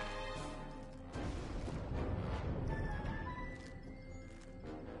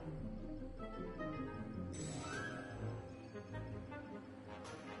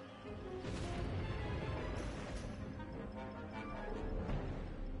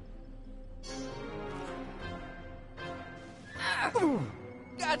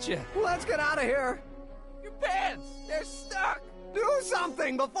 Gotcha! Let's get out of here! Your pants! They're stuck! Do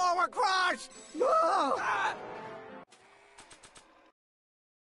something before we're crushed! Ah!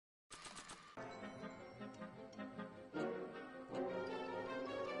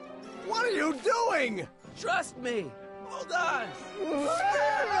 What are you doing? Trust me! Hold on!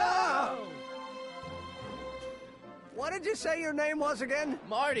 What did did you say your name was again?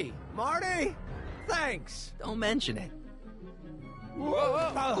 Marty. Marty? Thanks. Don't mention it.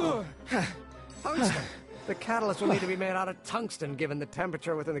 Whoa. Tungsten. The catalyst will need to be made out of tungsten, given the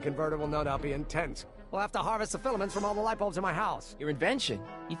temperature within the converter will no doubt be intense. We'll have to harvest the filaments from all the light bulbs in my house. Your invention.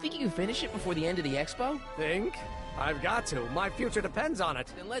 You think you can finish it before the end of the expo? Think? I've got to. My future depends on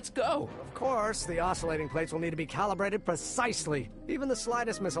it. Then let's go. Of course, the oscillating plates will need to be calibrated precisely. Even the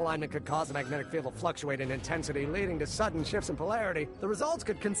slightest misalignment could cause the magnetic field to fluctuate in intensity, leading to sudden shifts in polarity. The results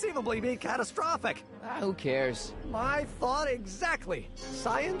could conceivably be catastrophic. Who cares? My thought exactly.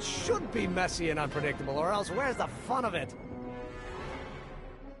 Science should be messy and unpredictable, or else where's the fun of it?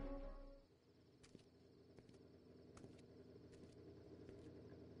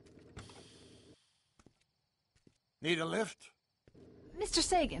 Need a lift? Mr.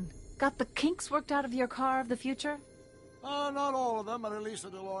 Sagan, got the kinks worked out of your car of the future? Not all of them, but at least the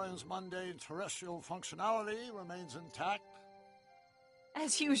DeLorean's mundane terrestrial functionality remains intact.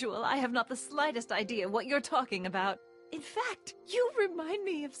 As usual, I have not the slightest idea what you're talking about. In fact, you remind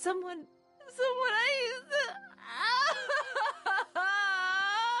me of someone I used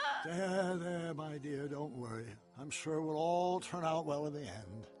to... There, my dear, don't worry. I'm sure we'll all turn out well in the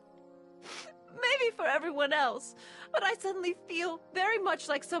end. Maybe for everyone else, but I suddenly feel very much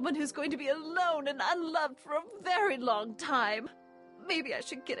like someone who's going to be alone and unloved for a very long time. Maybe I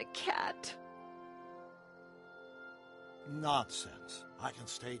should get a cat. Nonsense. I can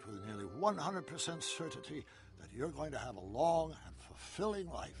state with nearly 100% certainty that you're going to have a long and fulfilling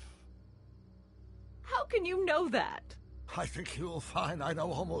life. How can you know that? I think you'll find I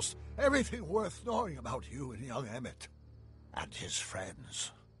know almost everything worth knowing about you and young Emmett and his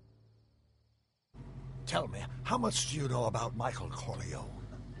friends. Tell me, how much do you know about Michael Corleone?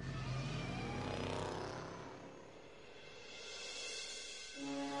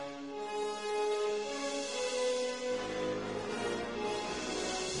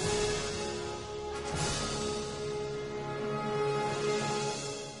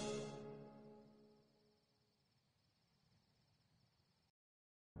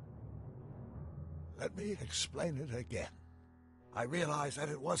 Let me explain it again. I realized that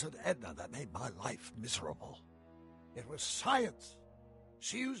it wasn't Edna that made my life miserable. It was science.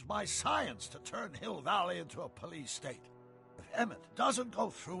 She used my science to turn Hill Valley into a police state. If Emmett doesn't go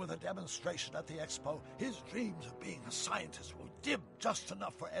through with a demonstration at the expo, his dreams of being a scientist will dim just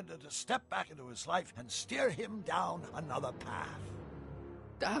enough for Edna to step back into his life and steer him down another path.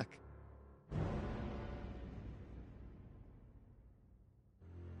 Doc,